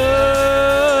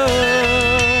soldier,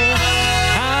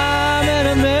 I'm an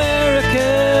American,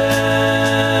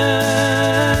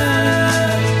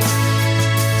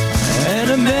 an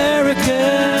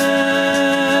American.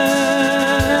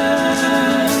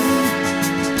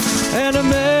 An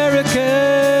American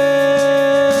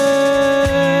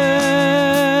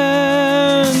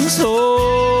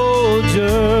soldier.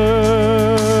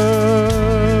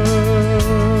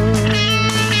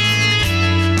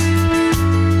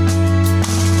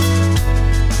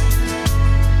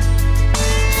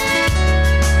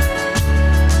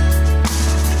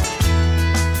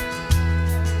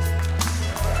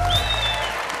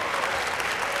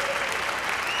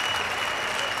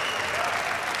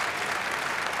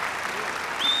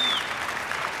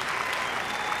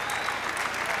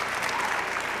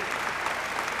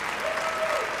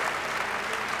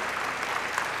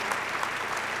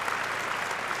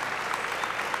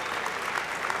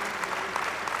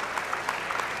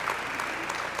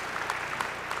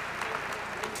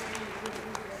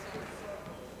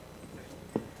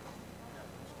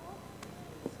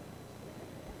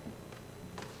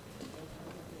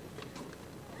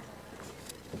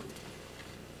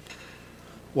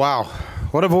 Wow,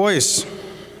 what a voice.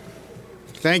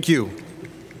 Thank you.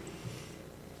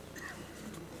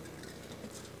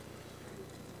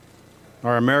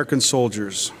 Our American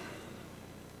soldiers.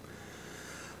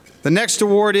 The next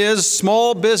award is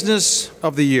Small Business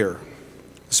of the Year.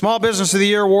 The Small Business of the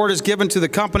Year award is given to the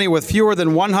company with fewer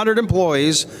than 100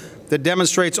 employees that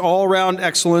demonstrates all-around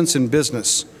excellence in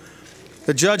business.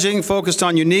 The judging focused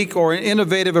on unique or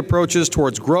innovative approaches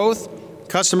towards growth,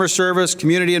 customer service,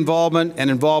 community involvement, and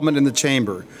involvement in the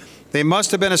chamber. They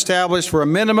must have been established for a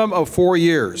minimum of 4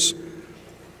 years,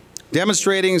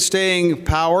 demonstrating staying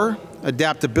power,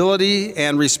 adaptability,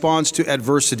 and response to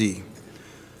adversity.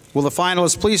 Will the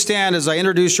finalists please stand as I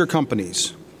introduce your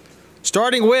companies?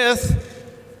 Starting with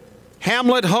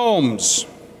Hamlet Homes.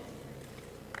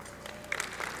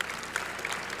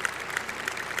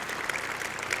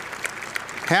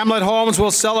 Hamlet Homes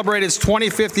will celebrate its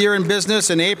 25th year in business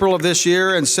in April of this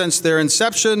year, and since their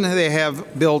inception, they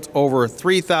have built over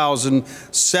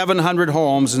 3,700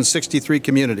 homes in 63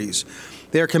 communities.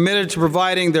 They are committed to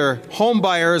providing their home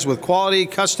buyers with quality,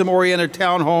 custom-oriented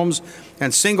townhomes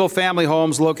and single-family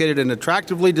homes located in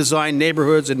attractively designed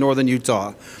neighborhoods in northern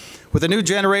Utah. With a new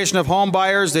generation of home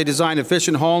buyers, they design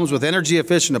efficient homes with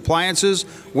energy-efficient appliances,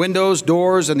 windows,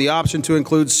 doors, and the option to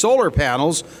include solar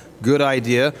panels, good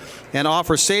idea, and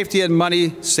offer safety and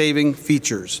money-saving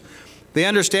features. They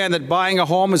understand that buying a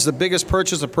home is the biggest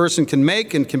purchase a person can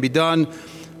make and can be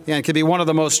one of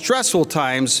the most stressful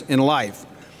times in life.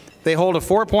 They hold a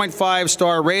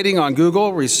 4.5-star rating on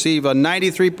Google, receive a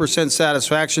 93%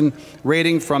 satisfaction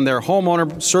rating from their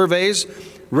homeowner surveys,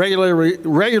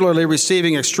 regularly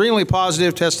receiving extremely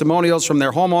positive testimonials from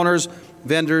their homeowners,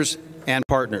 vendors, and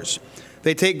partners.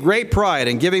 They take great pride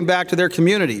in giving back to their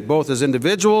community, both as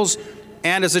individuals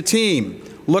and as a team,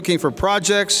 looking for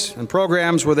projects and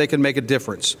programs where they can make a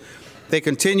difference. They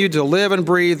continue to live and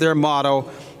breathe their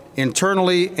motto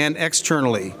internally and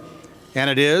externally, and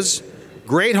it is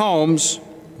great homes,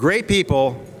 great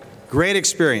people, great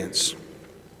experience.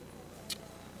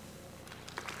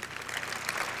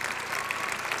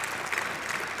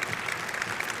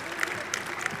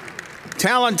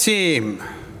 Talent team.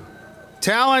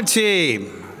 Talent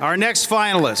team, our next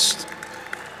finalist.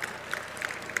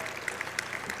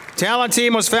 Talent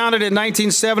Team was founded in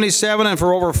 1977 and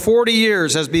for over 40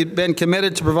 years has been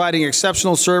committed to providing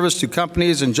exceptional service to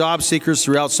companies and job seekers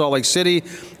throughout Salt Lake City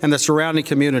and the surrounding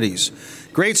communities.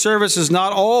 Great service is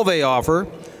not all they offer.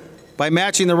 By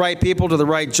matching the right people to the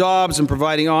right jobs and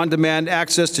providing on-demand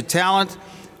access to talent,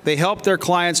 they help their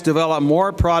clients develop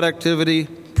more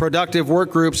productive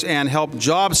work groups and help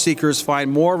job seekers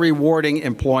find more rewarding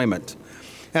employment.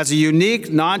 As a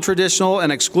unique, non-traditional, and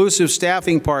exclusive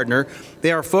staffing partner,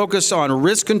 they are focused on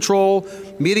risk control,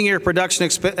 meeting your production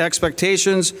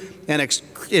expectations, and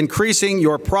increasing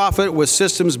your profit with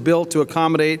systems built to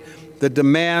accommodate the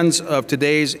demands of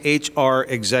today's HR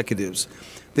executives.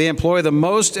 They employ the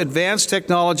most advanced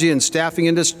technology in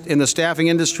the staffing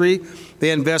industry.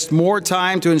 They invest more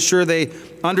time to ensure they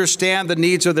understand the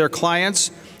needs of their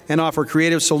clients and offer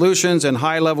creative solutions and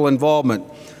high-level involvement.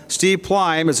 Steve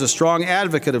Plime is a strong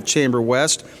advocate of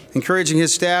Chamberwest, encouraging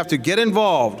his staff to get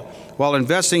involved while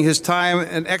investing his time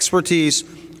and expertise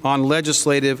on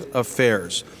legislative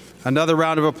affairs. Another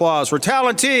round of applause for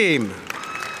Talent Team.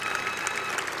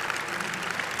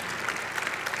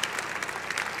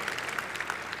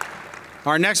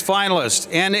 Our next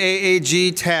finalist,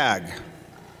 NAAG TAG.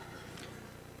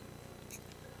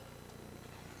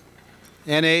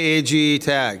 NAAG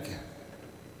TAG.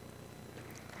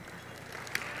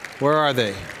 Where are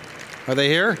they? Are they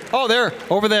here? Oh, they're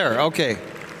over there. Okay.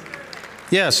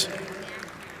 Yes.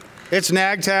 It's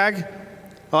NAGTAG.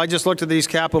 Oh, I just looked at these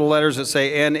capital letters that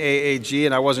say NAAG,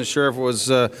 and I wasn't sure if it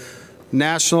was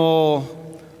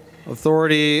National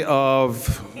Authority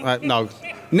of, no,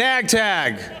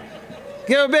 NAGTAG.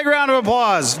 Give a big round of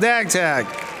applause, NAGTAG.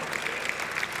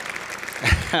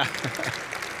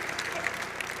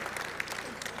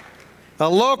 A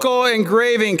local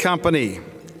engraving company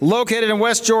located in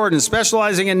West Jordan,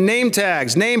 specializing in name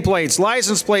tags, nameplates,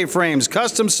 license plate frames,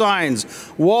 custom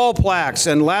signs, wall plaques,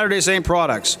 and Latter-day Saint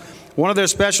products. One of their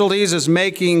specialties is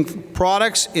making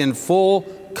products in full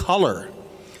color.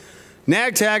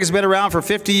 NAGTAG has been around for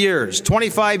 50 years,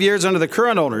 25 years under the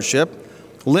current ownership,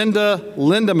 Linda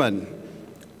Lindeman.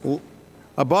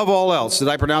 Above all else, did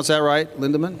I pronounce that right,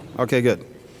 Lindeman? Okay, good.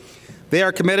 They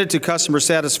are committed to customer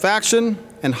satisfaction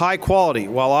and high quality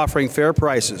while offering fair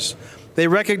prices. They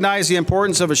recognize the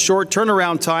importance of a short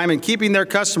turnaround time and keeping their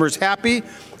customers happy,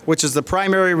 which is the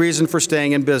primary reason for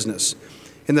staying in business.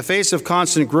 In the face of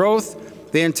constant growth,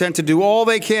 they intend to do all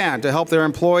they can to help their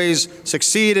employees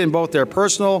succeed in both their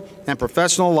personal and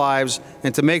professional lives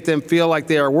and to make them feel like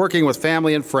they are working with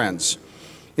family and friends.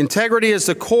 Integrity is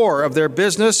the core of their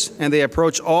business, and they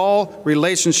approach all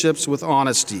relationships with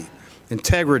honesty,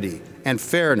 integrity, and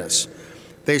fairness.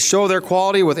 They show their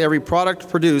quality with every product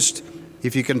produced.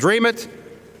 If you can dream it,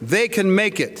 they can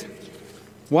make it.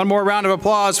 One more round of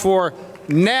applause for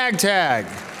NAGTAG.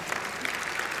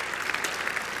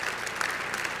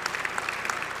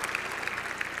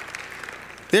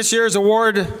 This year's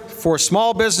award for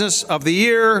Small Business of the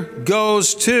Year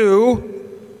goes to,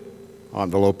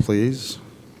 envelope please,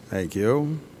 thank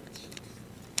you.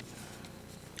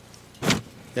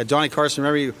 Yeah, Johnny Carson,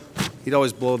 remember he'd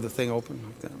always blow the thing open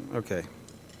like that? Okay.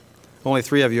 Only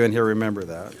 3 of you in here remember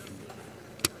that.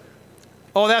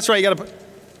 Oh, that's right, you gotta put,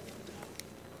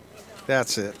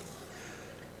 that's it.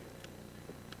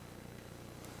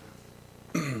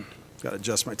 Gotta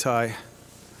adjust my tie.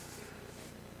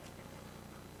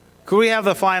 Could we have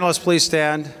the finalists please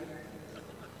stand?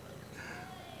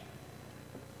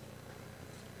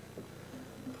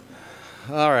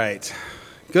 All right.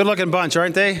 Good looking bunch,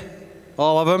 aren't they?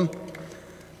 All of them?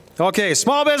 Okay,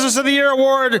 Small Business of the Year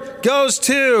award goes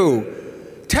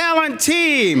to Talent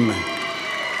Team.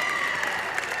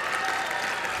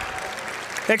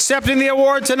 Accepting the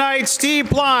award tonight, Steve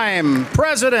Plime,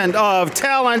 President of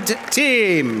Talent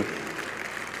Team.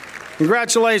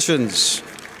 Congratulations.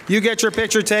 You get your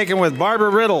picture taken with Barbara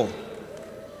Riddle.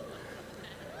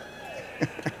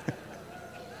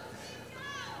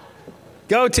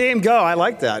 Go team, go. I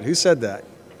like that. Who said that?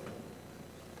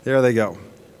 There they go.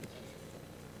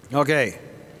 Okay.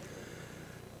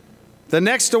 The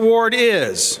next award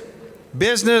is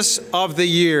Business of the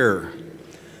Year.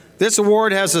 This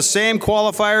award has the same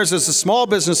qualifiers as the Small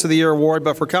Business of the Year award,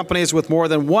 but for companies with more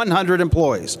than 100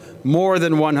 employees. More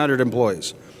than 100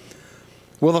 employees.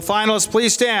 Will the finalists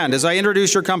please stand as I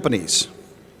introduce your companies?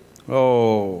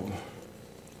 Oh,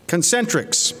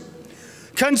 Concentrix.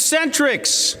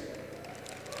 Concentrix!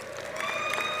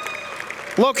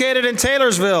 Located in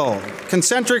Taylorsville,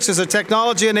 Concentrix is a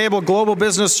technology-enabled global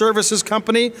business services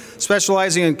company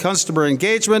specializing in customer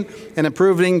engagement and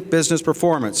improving business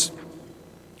performance.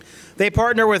 They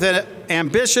partner with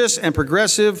ambitious and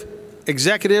progressive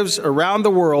executives around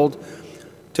the world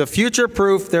to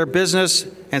future-proof their business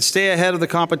and stay ahead of the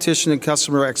competition and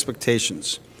customer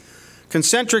expectations.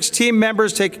 Concentrix team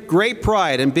members take great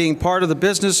pride in being part of the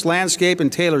business landscape in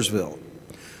Taylorsville.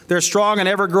 Their strong and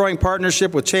ever-growing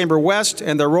partnership with Chamberwest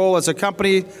and their role as a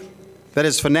company that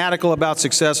is fanatical about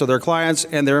success of their clients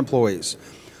and their employees.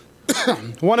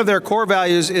 One of their core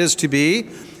values is to be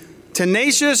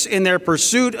tenacious in their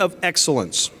pursuit of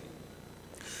excellence.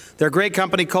 Their great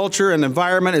company culture and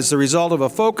environment is the result of a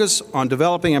focus on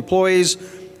developing employees,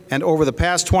 and over the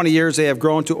past 20 years, they have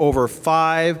grown to over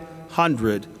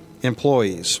 500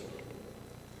 employees.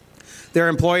 Their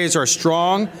employees are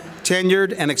strong,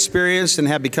 tenured, and experienced and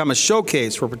have become a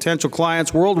showcase for potential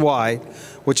clients worldwide,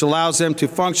 which allows them to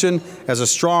function as a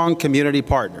strong community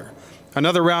partner.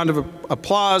 Another round of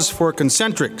applause for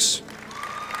Concentrix.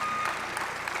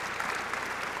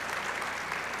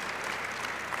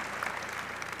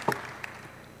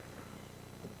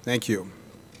 Thank you.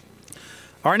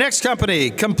 Our next company,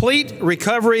 Complete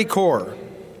Recovery Corps.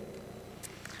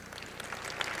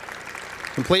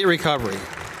 Complete Recovery.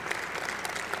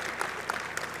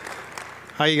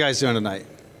 How you guys doing tonight?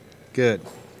 Good.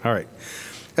 All right.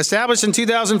 Established in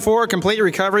 2004, Complete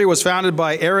Recovery was founded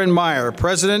by Aaron Meyer,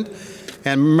 President,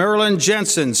 and Merlin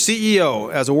Jensen,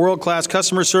 CEO, as a world-class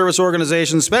customer service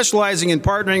organization specializing in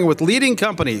partnering with leading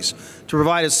companies to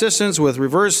provide assistance with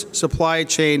reverse supply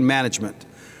chain management.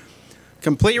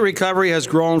 Complete Recovery has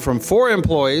grown from 4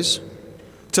 employees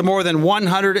to more than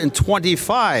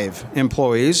 125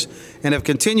 employees and have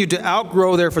continued to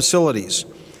outgrow their facilities.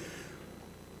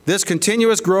 This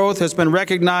continuous growth has been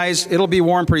recognized. It'll be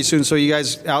warm pretty soon, so you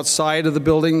guys outside of the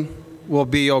building will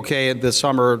be okay this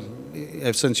summer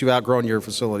since you've outgrown your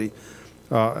facility.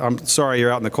 I'm sorry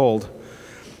you're out in the cold.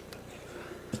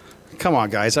 Come on,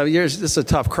 guys. This is a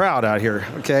tough crowd out here,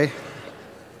 okay?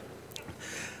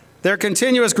 Their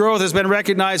continuous growth has been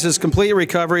recognized as Complete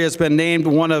Recovery has been named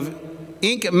one of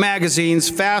Inc. magazine's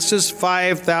fastest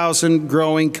 5,000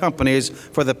 growing companies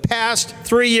for the past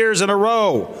 3 years in a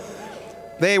row.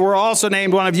 They were also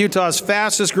named one of Utah's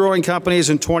fastest growing companies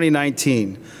in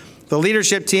 2019. The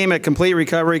leadership team at Complete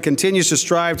Recovery continues to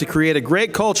strive to create a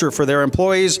great culture for their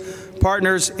employees,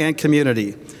 partners, and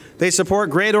community. They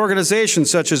support great organizations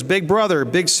such as Big Brother,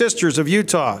 Big Sisters of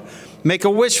Utah,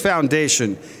 Make-A-Wish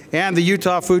Foundation, and the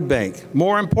Utah Food Bank.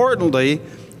 More importantly,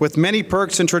 With many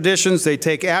perks and traditions, they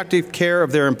take active care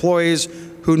of their employees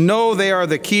who know they are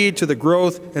the key to the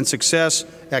growth and success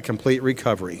at Complete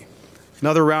Recovery.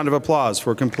 Another round of applause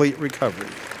for Complete Recovery.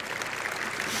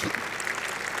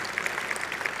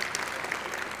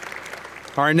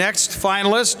 Our next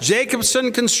finalist,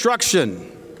 Jacobson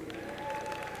Construction.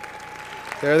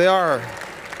 There they are.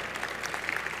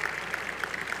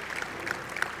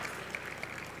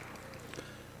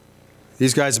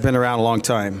 These guys have been around a long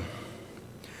time.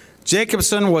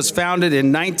 Jacobson was founded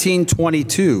in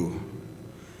 1922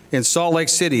 in Salt Lake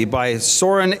City by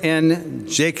Soren N.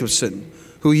 Jacobson,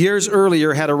 who years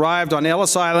earlier had arrived on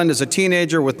Ellis Island as a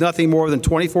teenager with nothing more than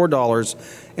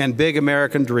 $24 and big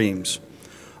American dreams.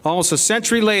 Almost a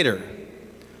century later,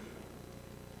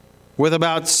 with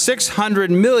about $600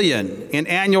 million in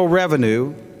annual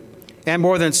revenue and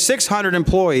more than 600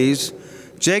 employees,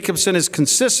 Jacobson is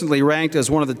consistently ranked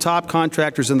as one of the top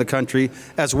contractors in the country,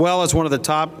 as well as one of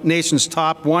the nation's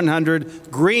top 100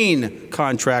 green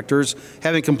contractors,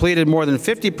 having completed more than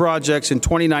 50 projects in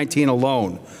 2019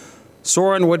 alone.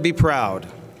 Soren would be proud.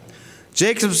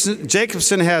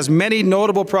 Jacobson has many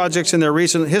notable projects in their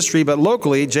recent history, but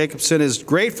locally, Jacobson is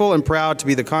grateful and proud to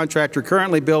be the contractor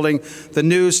currently building the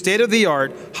new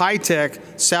state-of-the-art, high-tech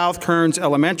South Kearns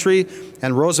Elementary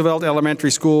and Roosevelt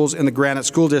Elementary Schools in the Granite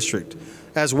School District,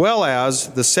 as well as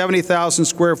the 70,000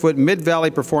 square foot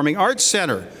Mid-Valley Performing Arts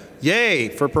Center. Yay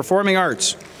for performing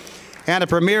arts. And a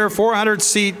premier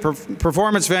 400-seat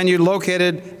performance venue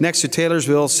located next to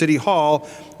Taylorsville City Hall,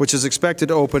 which is expected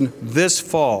to open this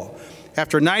fall.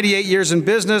 After 98 years in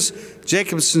business,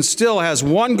 Jacobson still has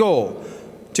one goal: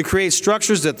 to create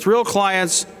structures that thrill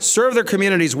clients, serve their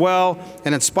communities well,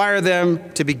 and inspire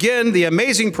them to begin the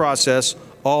amazing process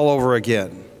all over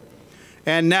again.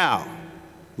 And now,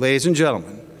 ladies and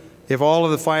gentlemen, if all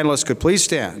of the finalists could please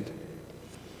stand.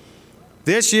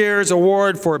 This year's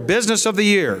award for Business of the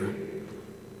Year.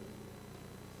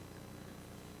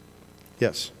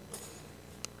 Yes.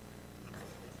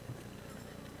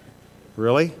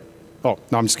 Really? Oh,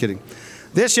 no, I'm just kidding.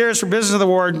 This year's for Business of the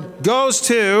Award goes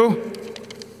to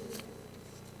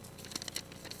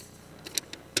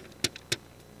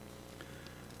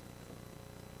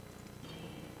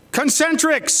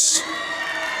Concentrics.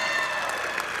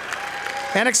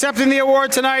 And accepting the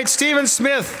award tonight, Stephen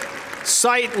Smith,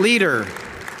 Site Leader.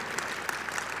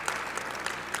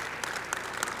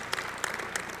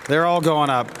 They're all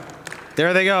going up.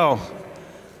 There they go.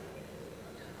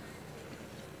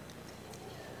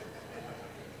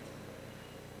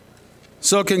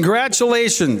 So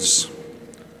congratulations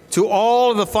to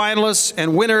all of the finalists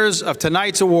and winners of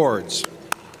tonight's awards.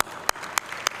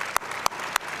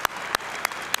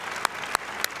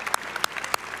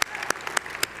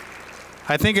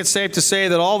 I think it's safe to say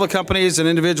that all the companies and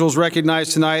individuals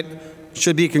recognized tonight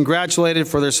should be congratulated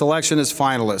for their selection as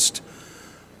finalists.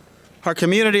 Our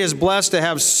community is blessed to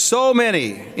have so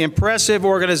many impressive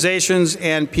organizations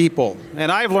and people.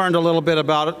 And I've learned a little bit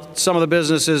about some of the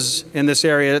businesses in this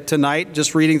area tonight,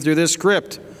 just reading through this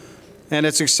script, and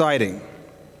it's exciting.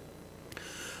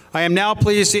 I am now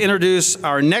pleased to introduce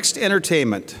our next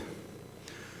entertainment.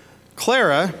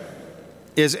 Clara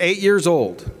is 8 years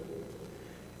old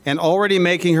and already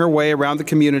making her way around the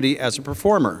community as a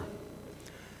performer.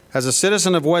 As a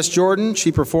citizen of West Jordan,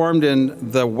 she performed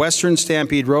in the Western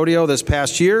Stampede Rodeo this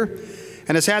past year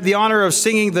and has had the honor of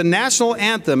singing the national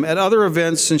anthem at other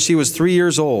events since she was 3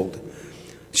 years old.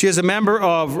 She is a member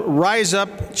of Rise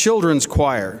Up Children's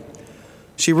Choir.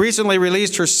 She recently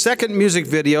released her second music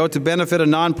video to benefit a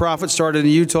nonprofit started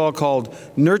in Utah called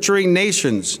Nurturing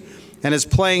Nations and is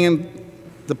playing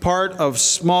the part of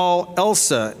small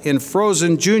Elsa in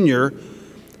Frozen Jr.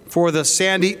 for the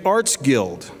Sandy Arts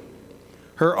Guild.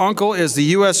 Her uncle is in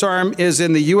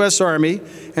the U.S. Army,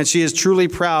 and she is truly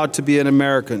proud to be an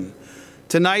American.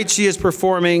 Tonight she is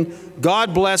performing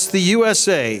God Bless the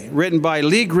USA, written by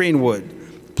Lee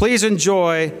Greenwood. Please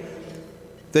enjoy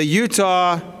the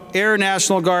Utah Air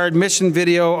National Guard mission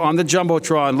video on the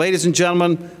Jumbotron. Ladies and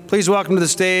gentlemen, please welcome to the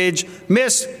stage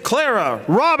Miss Clara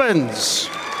Robbins.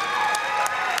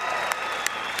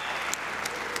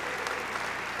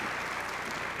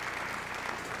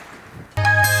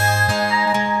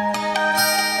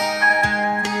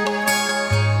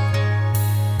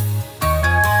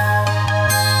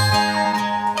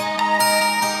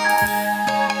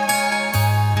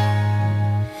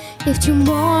 If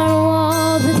tomorrow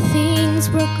all the things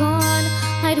were gone,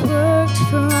 I'd worked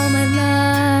for all my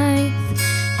life,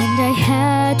 and I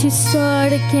had to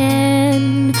start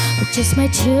again with just my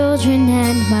children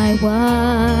and my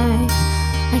wife.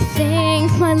 I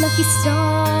thank my lucky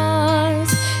stars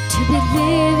to be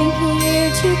living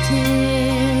here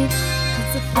today,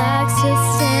 'cause if flag still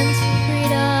stands for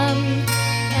freedom,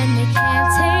 and they can't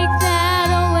take that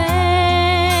away.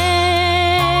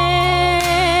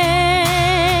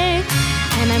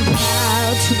 And I'm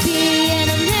proud to be an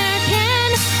American,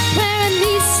 where at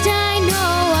least I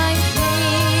know I'm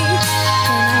free.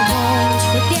 And I won't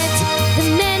forget the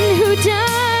men who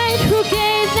died, who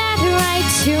gave that right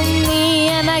to me.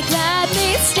 And I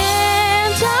gladly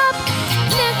stand up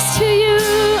next to you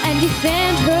and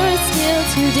defend her still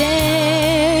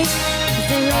today. 'Cause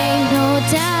there ain't no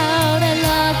doubt I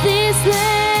love this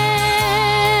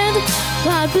land.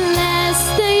 God bless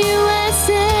the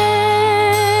USA.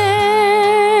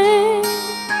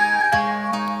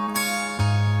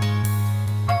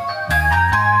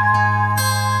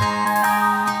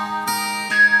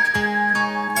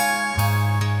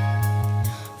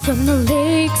 From the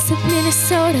lakes of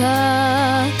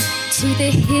Minnesota to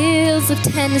the hills of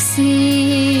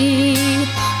Tennessee,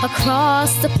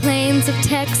 across the plains of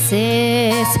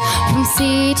Texas, from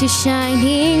sea to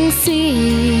shining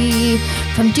sea,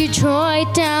 from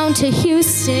Detroit down to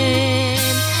Houston,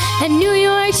 and New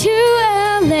York to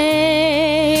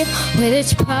LA, with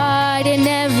its pride in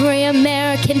every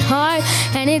American heart.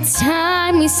 And it's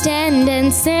time we stand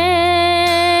and say,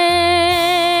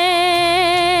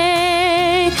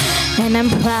 and I'm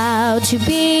proud to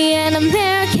be an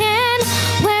American,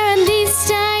 where at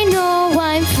least I know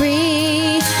I'm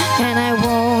free. And I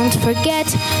won't forget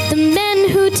the men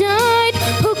who died,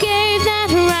 who gave that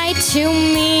right to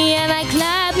me. And I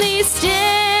gladly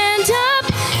stand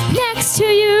up next to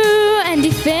you and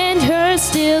defend her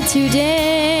still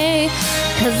today.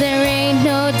 'Cause there ain't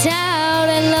no doubt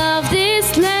I love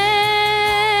this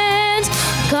land.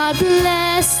 God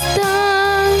bless the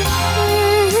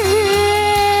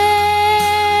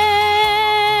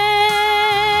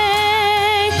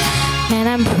And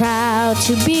I'm proud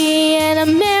to be an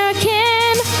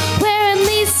American, where at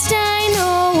least I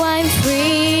know I'm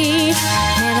free.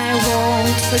 And I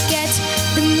won't forget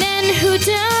the men who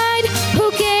died,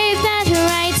 who gave that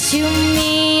right to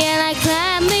me. And I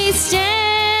gladly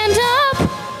stand up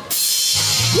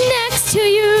next to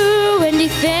you and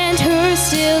defend her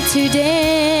still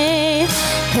today.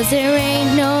 'Cause there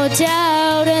ain't no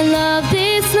doubt I love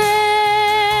this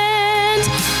land.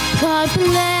 God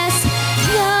bless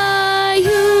the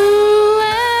USA.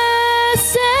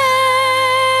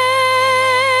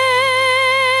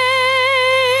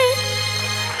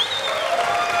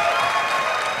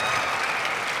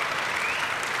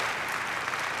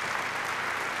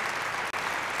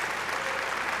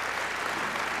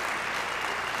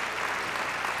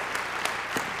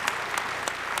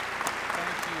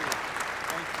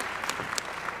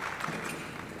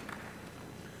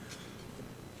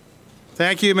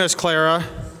 Thank you, Miss Clara.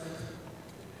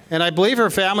 And I believe her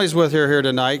family's with her here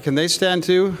tonight. Can they stand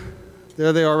too?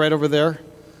 There they are, right over there.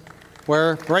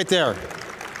 Where? Right there.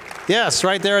 Yes,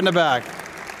 right there in the back.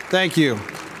 Thank you.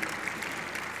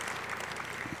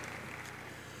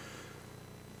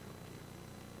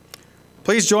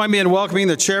 Please join me in welcoming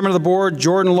the Chairman of the Board,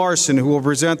 Jordan Larson, who will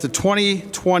present the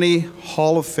 2020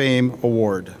 Hall of Fame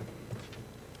Award.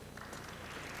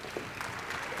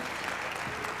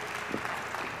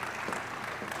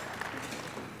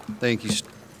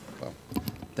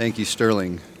 Thank you,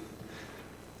 Sterling.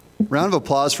 Round of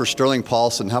applause for Sterling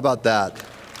Paulson. How about that?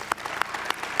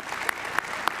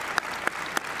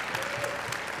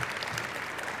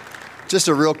 Just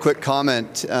a real quick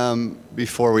comment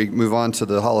before we move on to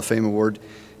the Hall of Fame Award.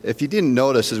 If you didn't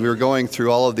notice, as we were going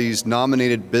through all of these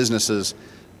nominated businesses,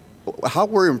 how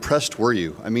impressed were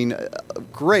you? I mean,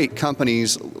 great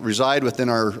companies reside within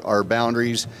our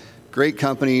boundaries. Great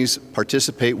companies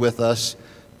participate with us.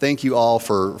 Thank you all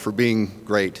for being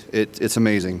great. It's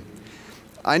amazing.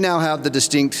 I now have the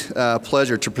distinct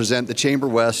pleasure to present the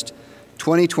Chamberwest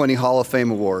 2020 Hall of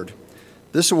Fame Award.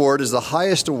 This award is the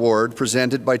highest award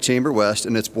presented by Chamberwest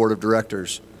and its board of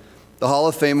directors. The Hall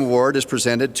of Fame Award is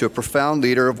presented to a profound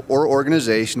leader or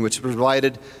organization which has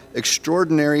provided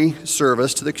extraordinary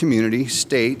service to the community,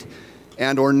 state,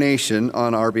 and/or nation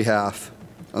on behalf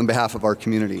of our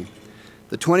community.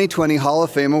 The 2020 Hall of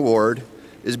Fame Award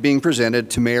is being presented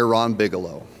to Mayor Ron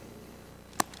Bigelow.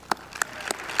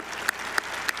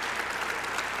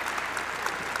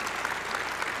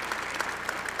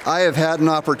 I have had an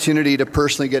opportunity to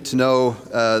personally get to know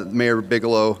Mayor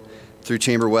Bigelow through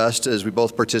Chamberwest, as we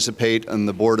both participate on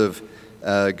the Board of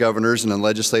Governors and in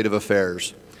Legislative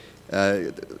Affairs,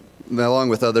 along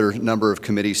with other number of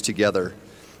committees together.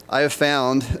 I have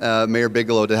found Mayor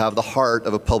Bigelow to have the heart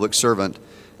of a public servant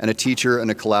and a teacher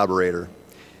and a collaborator.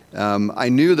 I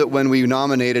knew that when we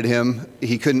nominated him,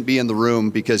 he couldn't be in the room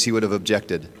because he would have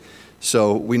objected.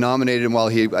 So we nominated him while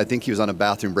I think he was on a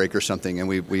bathroom break or something,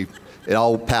 and it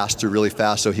all passed through really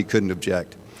fast, so he couldn't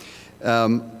object.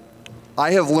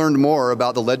 I have learned more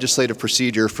about the legislative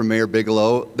procedure from Mayor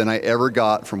Bigelow than I ever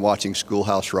got from watching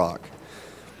Schoolhouse Rock.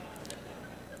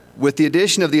 With the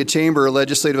addition of the Chamber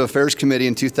Legislative Affairs Committee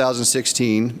in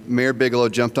 2016, Mayor Bigelow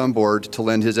jumped on board to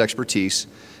lend his expertise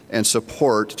and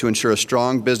support to ensure a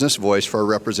strong business voice for our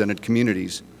represented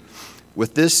communities.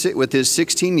 With his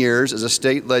 16 years as a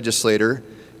state legislator,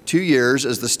 2 years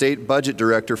as the state budget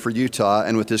director for Utah,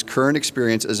 and with his current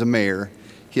experience as a mayor,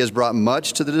 he has brought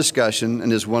much to the discussion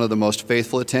and is one of the most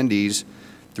faithful attendees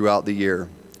throughout the year.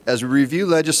 As we review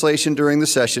legislation during the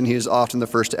session, he is often the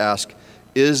first to ask,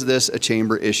 is this a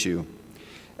chamber issue?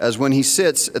 As when he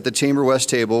sits at the Chamberwest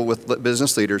table with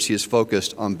business leaders, he is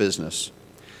focused on business.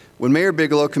 When Mayor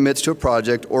Bigelow commits to a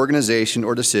project, organization,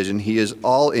 or decision, he is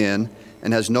all in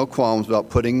and has no qualms about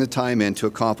putting the time in to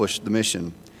accomplish the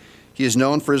mission. He is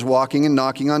known for his walking and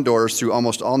knocking on doors through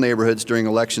almost all neighborhoods during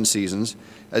election seasons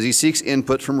as he seeks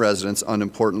input from residents on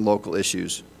important local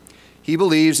issues. He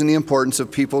believes in the importance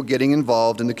of people getting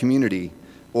involved in the community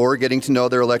or getting to know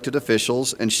their elected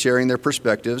officials and sharing their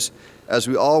perspectives as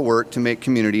we all work to make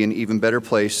community an even better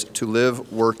place to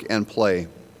live, work, and play.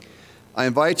 I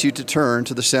invite you to turn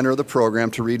to the center of the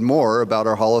program to read more about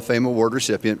our Hall of Fame Award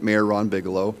recipient, Mayor Ron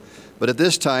Bigelow. But at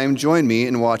this time, join me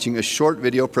in watching a short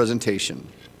video presentation.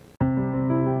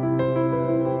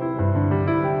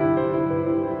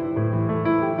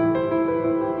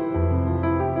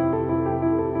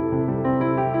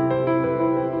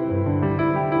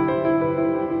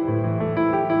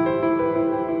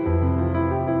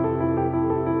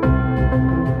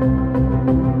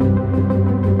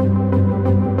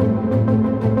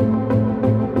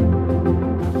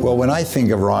 Well, when I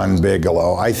think of Ron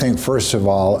Bigelow, I think first of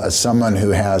all as someone who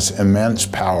has immense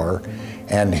power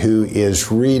and who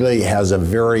really has a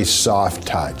very soft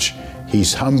touch.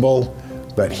 He's humble,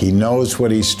 but he knows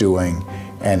what he's doing,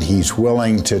 and he's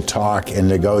willing to talk and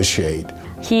negotiate.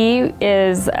 He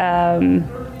is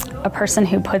a person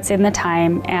who puts in the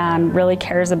time and really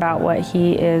cares about what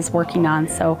he is working on.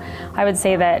 So I would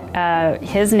say that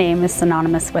his name is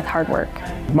synonymous with hard work.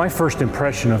 My first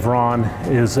impression of Ron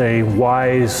is a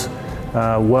wise,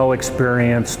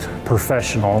 well-experienced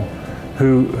professional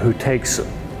who takes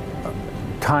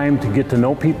time to get to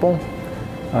know people.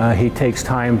 He takes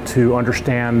time to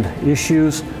understand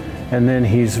issues, and then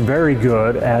he's very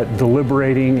good at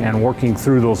deliberating and working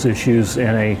through those issues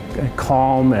in a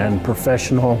calm and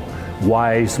professional,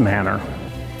 wise manner.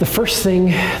 The first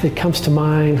thing that comes to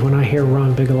mind when I hear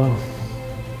Ron Bigelow: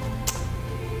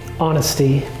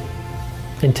 honesty,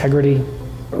 integrity.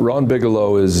 Ron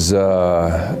Bigelow has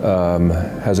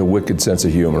a wicked sense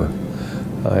of humor.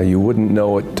 You wouldn't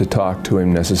know it to talk to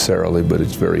him necessarily, but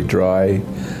it's very dry,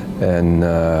 and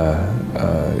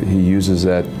he uses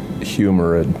that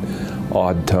humor at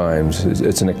odd times.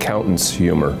 It's an accountant's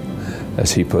humor,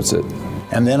 as he puts it.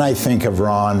 And then I think of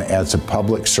Ron as a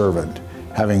public servant,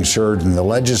 having served in the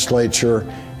legislature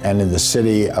and in the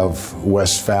city of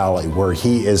West Valley, where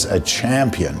he is a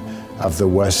champion of the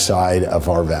west side of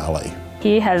our valley.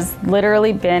 He has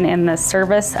literally been in the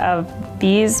service of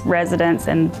these residents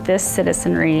and this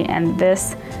citizenry and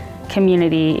this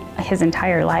community his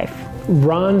entire life.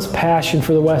 Ron's passion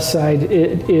for the West Side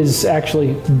is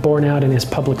actually borne out in his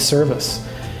public service.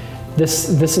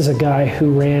 This is a guy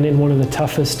who ran in one of the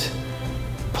toughest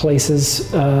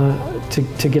places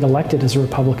to get elected as a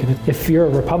Republican. If you're a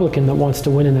Republican that wants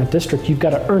to win in that district, you've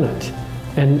got to earn it.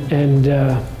 And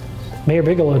Mayor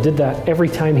Bigelow did that every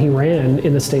time he ran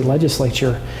in the state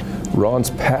legislature.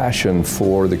 Ron's passion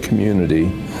for the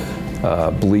community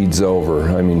bleeds over.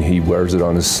 I mean, he wears it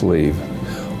on his sleeve.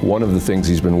 One of the things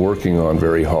he's been working on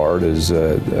very hard is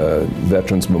a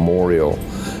Veterans Memorial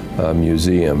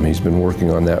Museum. He's been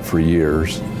working on that for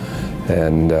years,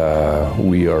 and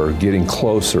we are getting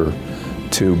closer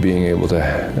to being able to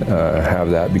have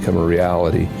that become a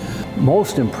reality.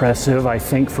 Most impressive, I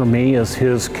think, for me is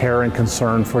his care and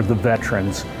concern for the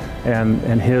veterans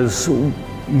and his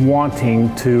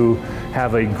wanting to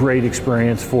have a great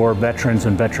experience for veterans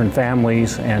and veteran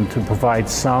families, and to provide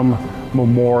some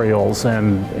memorials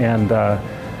and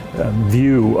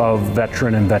view of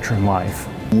veteran and veteran life.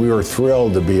 We were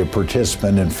thrilled to be a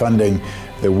participant in funding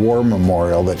the war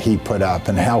memorial that he put up,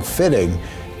 and how fitting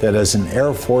that as an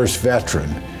Air Force veteran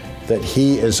that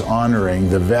he is honoring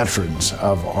the veterans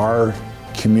of our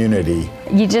community.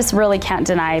 You just really can't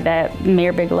deny that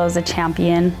Mayor Bigelow is a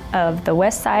champion of the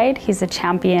West Side. He's a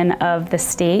champion of the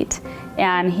state,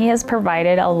 and he has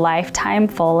provided a lifetime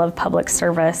full of public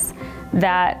service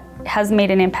that has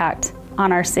made an impact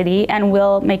on our city and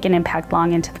will make an impact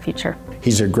long into the future.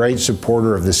 He's a great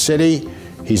supporter of the city.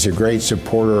 He's a great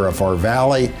supporter of our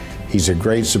valley. He's a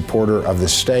great supporter of the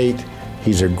state.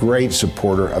 He's a great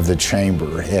supporter of the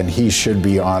chamber, and he should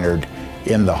be honored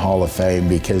in the Hall of Fame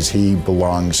because he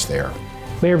belongs there.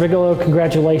 Mayor Bigelow,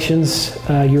 congratulations.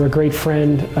 You're a great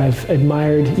friend. I've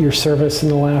admired your service in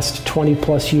the last 20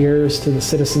 plus years to the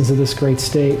citizens of this great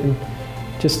state, and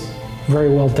just very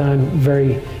well done,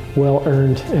 very well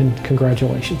earned, and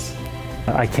congratulations.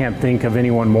 I can't think of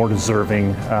anyone more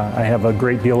deserving. I have a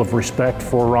great deal of respect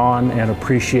for Ron and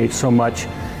appreciate so much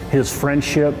his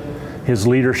friendship, his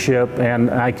leadership, and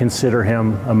I consider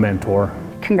him a mentor.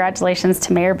 Congratulations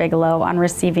to Mayor Bigelow on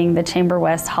receiving the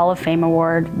Chamberwest Hall of Fame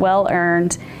Award. Well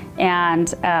earned,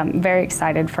 and very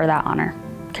excited for that honor.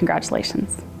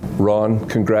 Congratulations. Ron,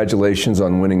 congratulations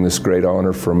on winning this great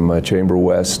honor from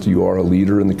Chamberwest. You are a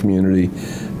leader in the community,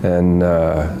 and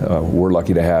we're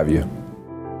lucky to have you.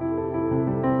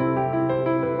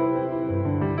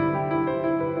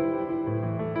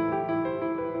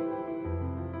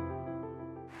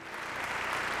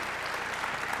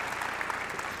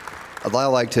 I'd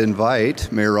like to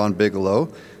invite Mayor Ron Bigelow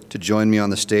to join me on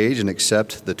the stage and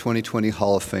accept the 2020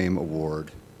 Hall of Fame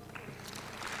Award.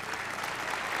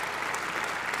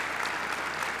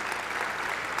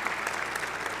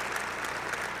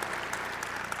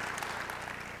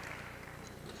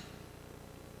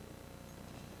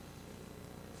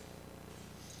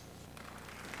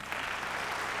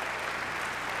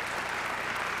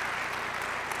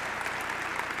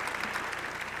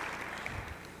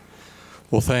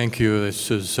 Well, thank you. This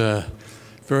is a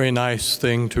very nice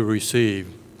thing to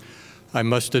receive. I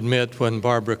must admit, when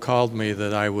Barbara called me,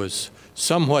 that I was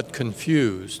somewhat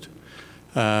confused,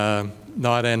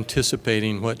 not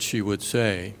anticipating what she would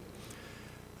say.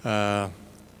 And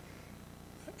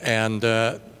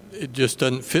it just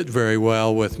doesn't fit very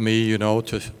well with me, you know,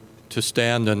 to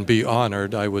stand and be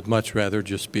honored. I would much rather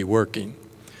just be working.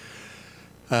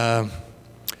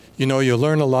 You know, you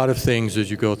learn a lot of things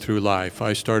as you go through life.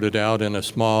 I started out in a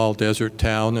small desert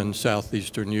town in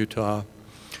southeastern Utah,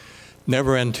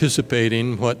 never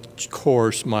anticipating what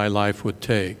course my life would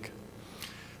take.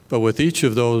 But with each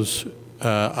of those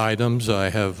items, I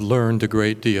have learned a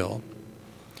great deal.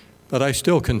 But I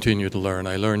still continue to learn.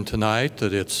 I learned tonight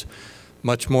that it's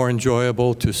much more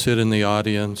enjoyable to sit in the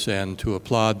audience and to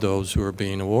applaud those who are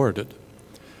being awarded,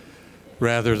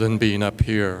 rather than being up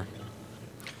here.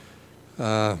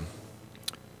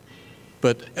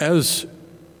 But as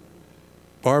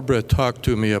Barbara talked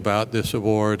to me about this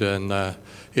award, and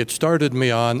it started me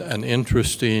on an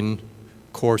interesting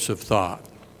course of thought,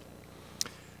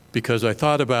 because I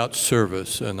thought about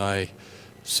service, and I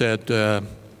said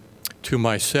to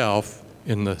myself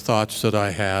in the thoughts that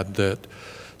I had that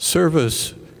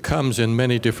service comes in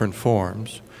many different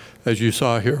forms. As you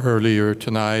saw here earlier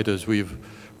tonight, as we've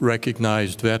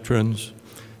recognized veterans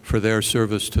for their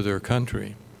service to their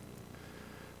country.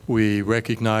 We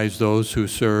recognize those who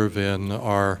serve in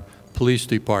our police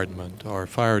department, our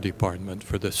fire department,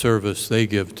 for the service they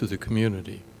give to the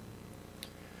community.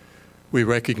 We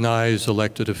recognize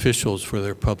elected officials for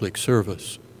their public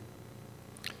service.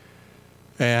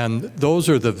 And those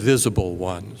are the visible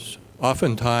ones.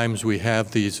 Oftentimes we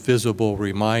have these visible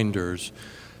reminders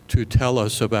to tell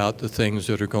us about the things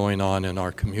that are going on in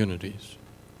our communities.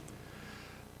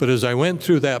 But as I went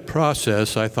through that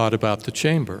process, I thought about the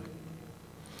chamber.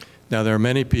 Now, there are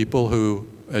many people who,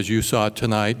 as you saw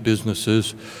tonight,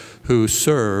 businesses who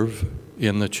serve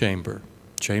in the chamber,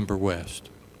 Chamberwest.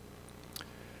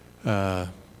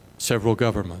 Several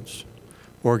governments,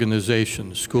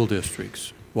 organizations, school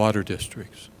districts, water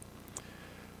districts.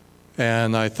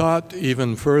 And I thought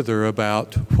even further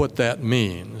about what that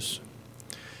means.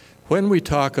 When we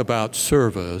talk about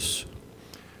service,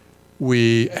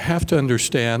 we have to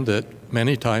understand that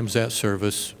many times that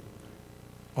service,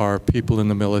 our people in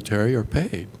the military are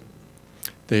paid.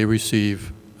 They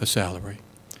receive a salary.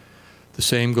 The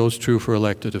same goes true for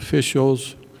elected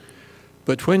officials.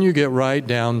 But when you get right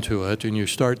down to it and you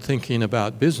start thinking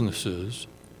about businesses,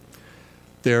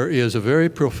 there is a very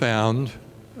profound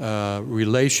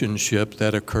relationship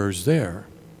that occurs there.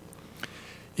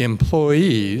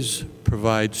 Employees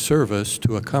provide service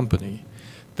to a company.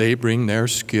 They bring their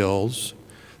skills,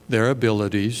 their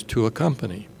abilities to a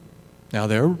company. Now,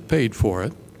 they're paid for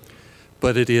it,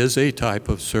 but it is a type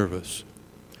of service.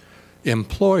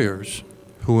 Employers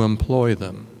who employ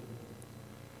them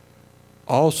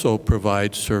also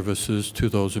provide services to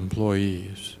those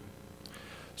employees.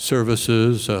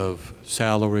 Services of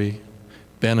salary,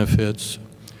 benefits,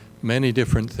 many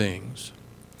different things.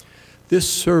 This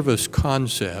service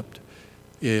concept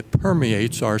it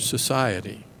permeates our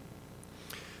society.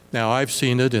 Now, I've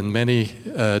seen it in many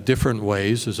different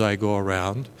ways as I go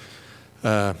around.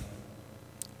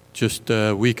 Just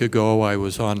a week ago, I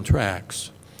was on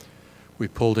tracks. We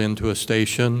pulled into a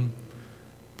station,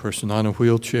 person on a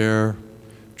wheelchair,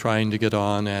 trying to get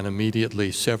on, and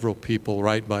immediately several people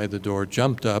right by the door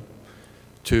jumped up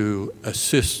to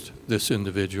assist this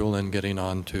individual in getting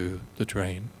onto the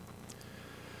train.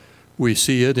 We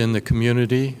see it in the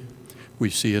community.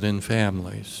 We see it in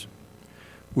families.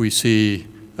 We see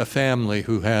a family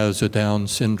who has a Down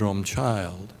syndrome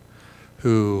child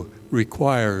who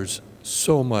requires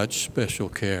so much special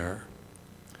care,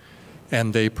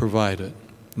 and they provide it,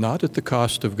 not at the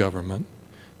cost of government,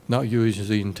 not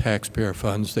using taxpayer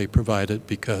funds. They provide it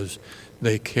because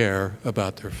they care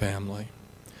about their family.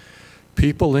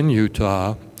 People in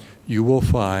Utah, you will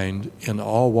find in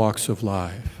all walks of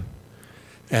life,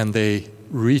 and they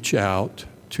reach out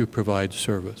to provide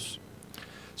service.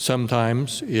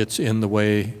 Sometimes it's in the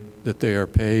way that they are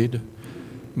paid.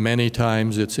 Many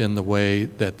times it's in the way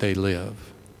that they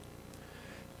live.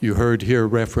 You heard here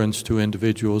reference to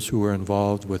individuals who are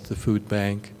involved with the food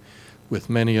bank, with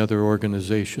many other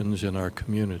organizations in our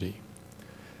community.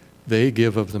 They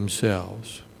give of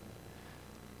themselves.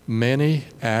 Many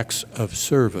acts of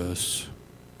service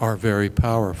are very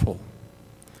powerful.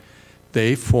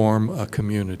 They form a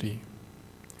community.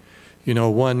 You know,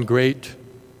 one great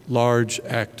large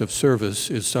act of service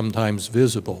is sometimes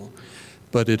visible,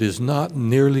 but it is not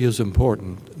nearly as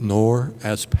important nor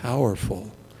as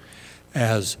powerful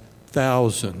as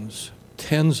thousands,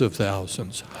 tens of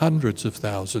thousands, hundreds of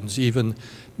thousands, even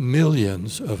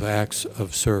millions of acts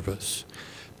of service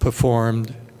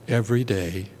performed every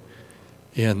day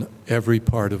in every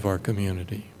part of our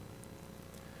community.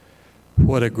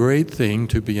 What a great thing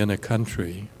to be in a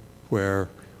country where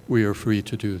we are free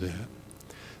to do that.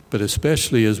 But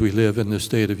especially as we live in the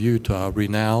state of Utah,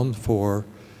 renowned for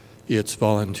its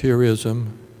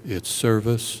volunteerism, its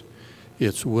service,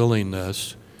 its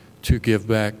willingness to give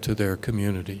back to their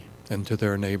community and to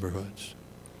their neighborhoods.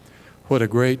 What a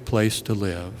great place to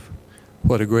live.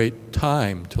 What a great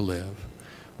time to live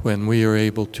when we are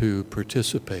able to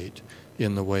participate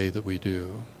in the way that we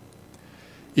do.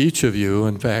 Each of you,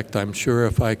 in fact, I'm sure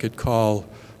if I could call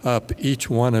up each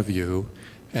one of you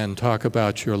and talk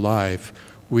about your life,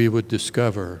 we would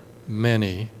discover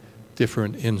many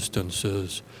different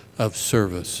instances of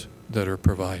service that are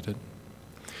provided.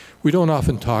 We don't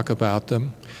often talk about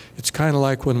them. It's kind of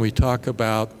like when we talk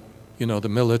about, you know, the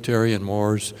military and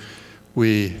wars.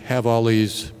 We have all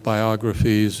these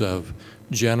biographies of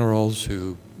generals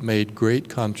who made great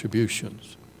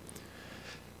contributions.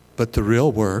 But the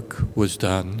real work was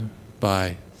done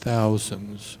by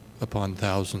thousands upon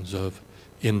thousands of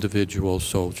individual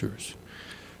soldiers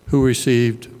who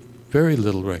received very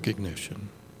little recognition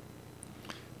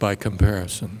by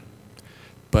comparison.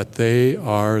 But they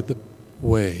are the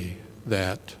way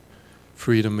that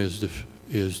freedom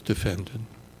is defended.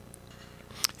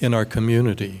 In our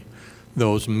community,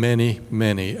 those many,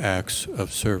 many acts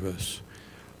of service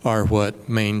are what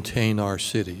maintain our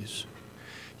cities.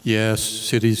 Yes,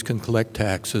 cities can collect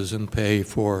taxes and pay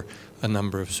for a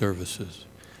number of services.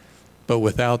 But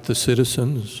without the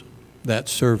citizens, that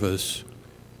service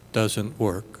doesn't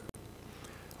work.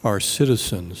 Our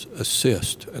citizens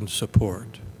assist and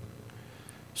support.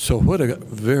 So what a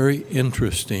very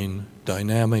interesting,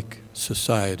 dynamic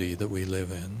society that we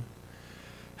live in.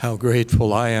 How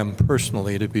grateful I am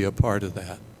personally to be a part of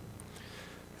that.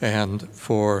 And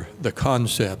for the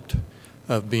concept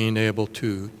of being able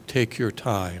to take your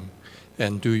time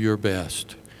and do your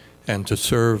best and to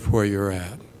serve where you're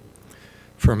at.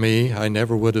 For me, I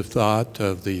never would have thought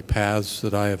of the paths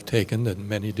that I have taken, and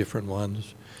many different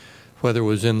ones, whether it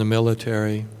was in the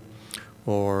military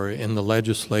or in the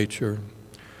legislature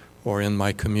or in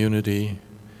my community,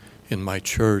 in my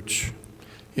church,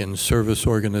 in service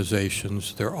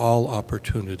organizations. They're all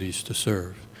opportunities to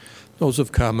serve. Those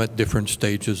have come at different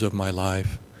stages of my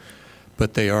life,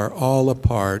 but they are all a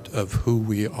part of who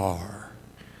we are,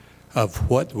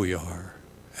 of what we are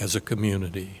as a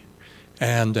community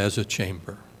and as a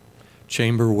chamber.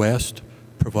 Chamberwest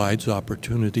provides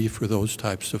opportunity for those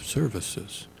types of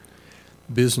services.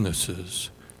 Businesses,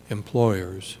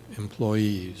 employers,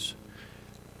 employees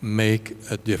make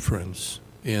a difference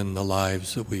in the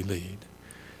lives that we lead.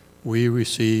 We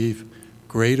receive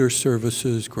greater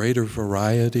services, greater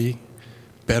variety,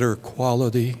 better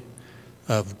quality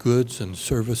of goods and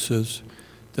services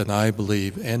than I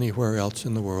believe anywhere else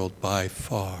in the world by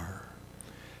far.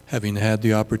 Having had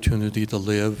the opportunity to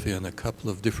live in a couple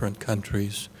of different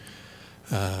countries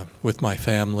with my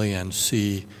family and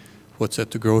see what's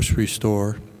at the grocery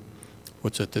store,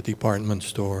 what's at the department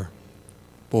store.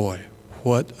 Boy,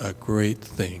 what a great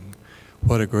thing.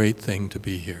 What a great thing to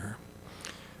be here.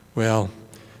 Well,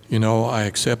 you know, I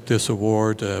accept this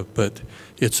award, but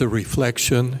it's a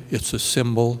reflection, it's a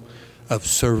symbol of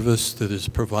service that is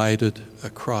provided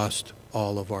across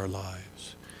all of our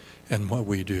lives and what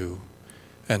we do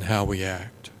and how we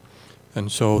act.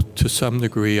 And so to some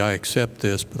degree I accept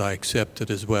this, but I accept it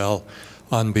as well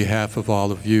on behalf of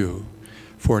all of you.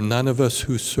 For none of us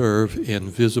who serve in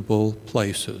visible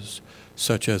places,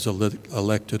 such as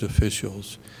elected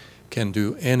officials, can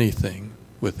do anything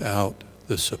without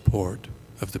the support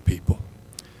of the people.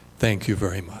 Thank you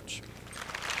very much.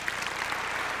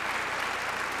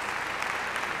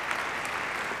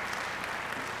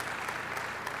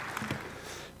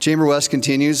 Chamberwest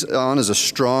continues on as a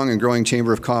strong and growing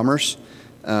Chamber of Commerce.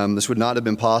 This would not have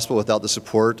been possible without the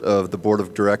support of the Board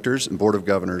of Directors and Board of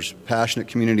Governors, passionate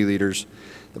community leaders,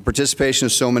 the participation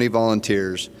of so many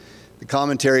volunteers. The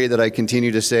commentary that I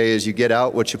continue to say is you get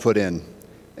out what you put in,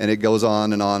 and it goes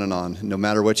on and on and on, no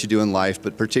matter what you do in life,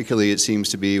 but particularly it seems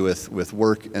to be with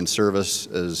work and service,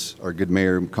 as our good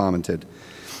mayor commented.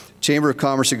 Chamber of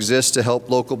Commerce exists to help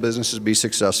local businesses be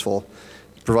successful,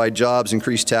 provide jobs,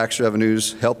 increase tax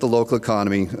revenues, help the local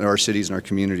economy in our cities and our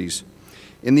communities.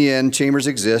 In the end, chambers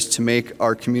exist to make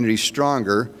our communities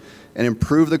stronger and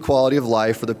improve the quality of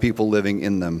life for the people living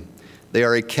in them. They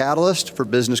are a catalyst for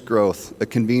business growth, a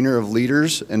convener of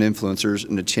leaders and influencers,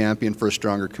 and a champion for a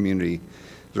stronger community.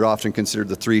 They're often considered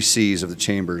the 3 C's of the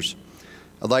chambers.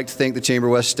 I'd like to thank the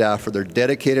Chamberwest staff for their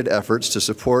dedicated efforts to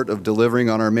support of delivering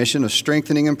on our mission of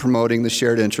strengthening and promoting the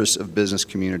shared interests of business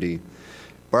community.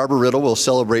 Barbara Riddle will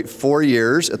celebrate 4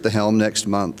 years at the helm next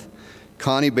month.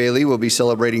 Connie Bailey will be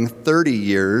celebrating 30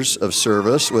 years of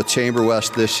service with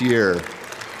Chamberwest this year.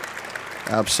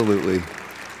 Absolutely.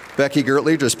 Becky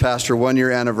Gertley just passed her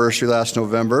 1-year anniversary last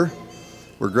November.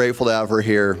 We're grateful to have her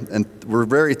here, and we're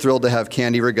very thrilled to have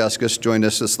Candy Raguskus join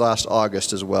us this last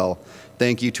August as well.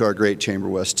 Thank you to our great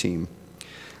Chamberwest team.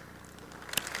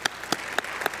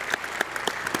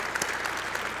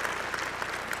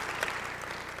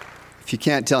 If you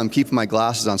can't tell, I'm keeping my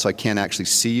glasses on so I can't actually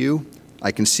see you.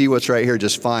 I can see what's right here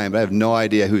just fine, but I have no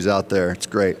idea who's out there. It's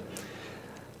great.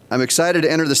 I'm excited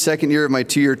to enter the 2nd year of my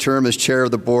 2-year term as chair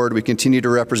of the board. We continue to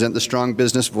represent the strong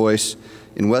business voice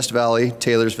in West Valley,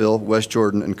 Taylorsville, West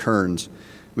Jordan, and Kearns.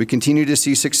 We continue to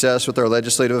see success with our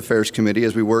Legislative Affairs Committee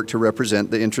as we work to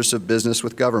represent the interests of business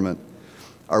with government.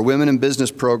 Our Women in Business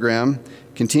program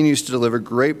continues to deliver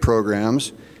great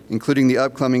programs, including the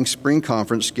upcoming spring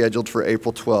conference scheduled for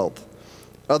April 12th.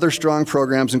 Other strong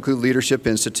programs include Leadership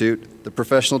Institute, the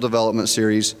Professional Development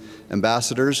Series,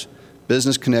 Ambassadors,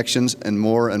 Business Connections, and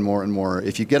more and more and more.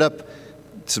 If you get up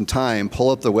some time, pull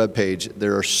up the webpage.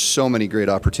 There are so many great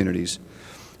opportunities.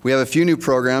 We have a few new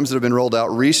programs that have been rolled out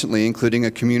recently, including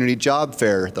a community job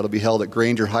fair that'll be held at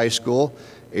Granger High School,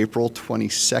 April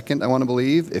 22nd, I want to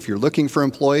believe. If you're looking for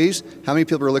employees, how many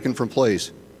people are looking for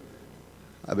employees?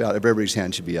 About everybody's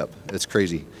hand should be up. It's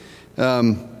crazy.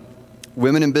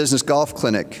 Women in Business Golf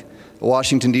Clinic, a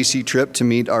Washington, D.C. trip to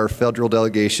meet our federal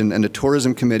delegation, and a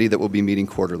tourism committee that will be meeting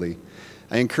quarterly.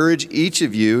 I encourage each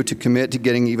of you to commit to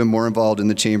getting even more involved in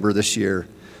the chamber this year.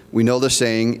 We know the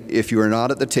saying, if you are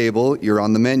not at the table, you're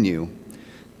on the menu.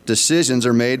 Decisions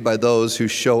are made by those who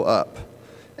show up,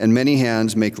 and many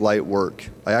hands make light work.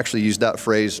 I actually used that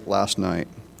phrase last night.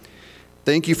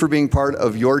 Thank you for being part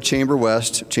of your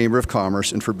Chamberwest Chamber of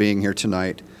Commerce and for being here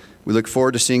tonight. We look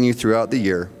forward to seeing you throughout the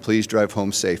year. Please drive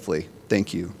home safely.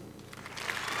 Thank you.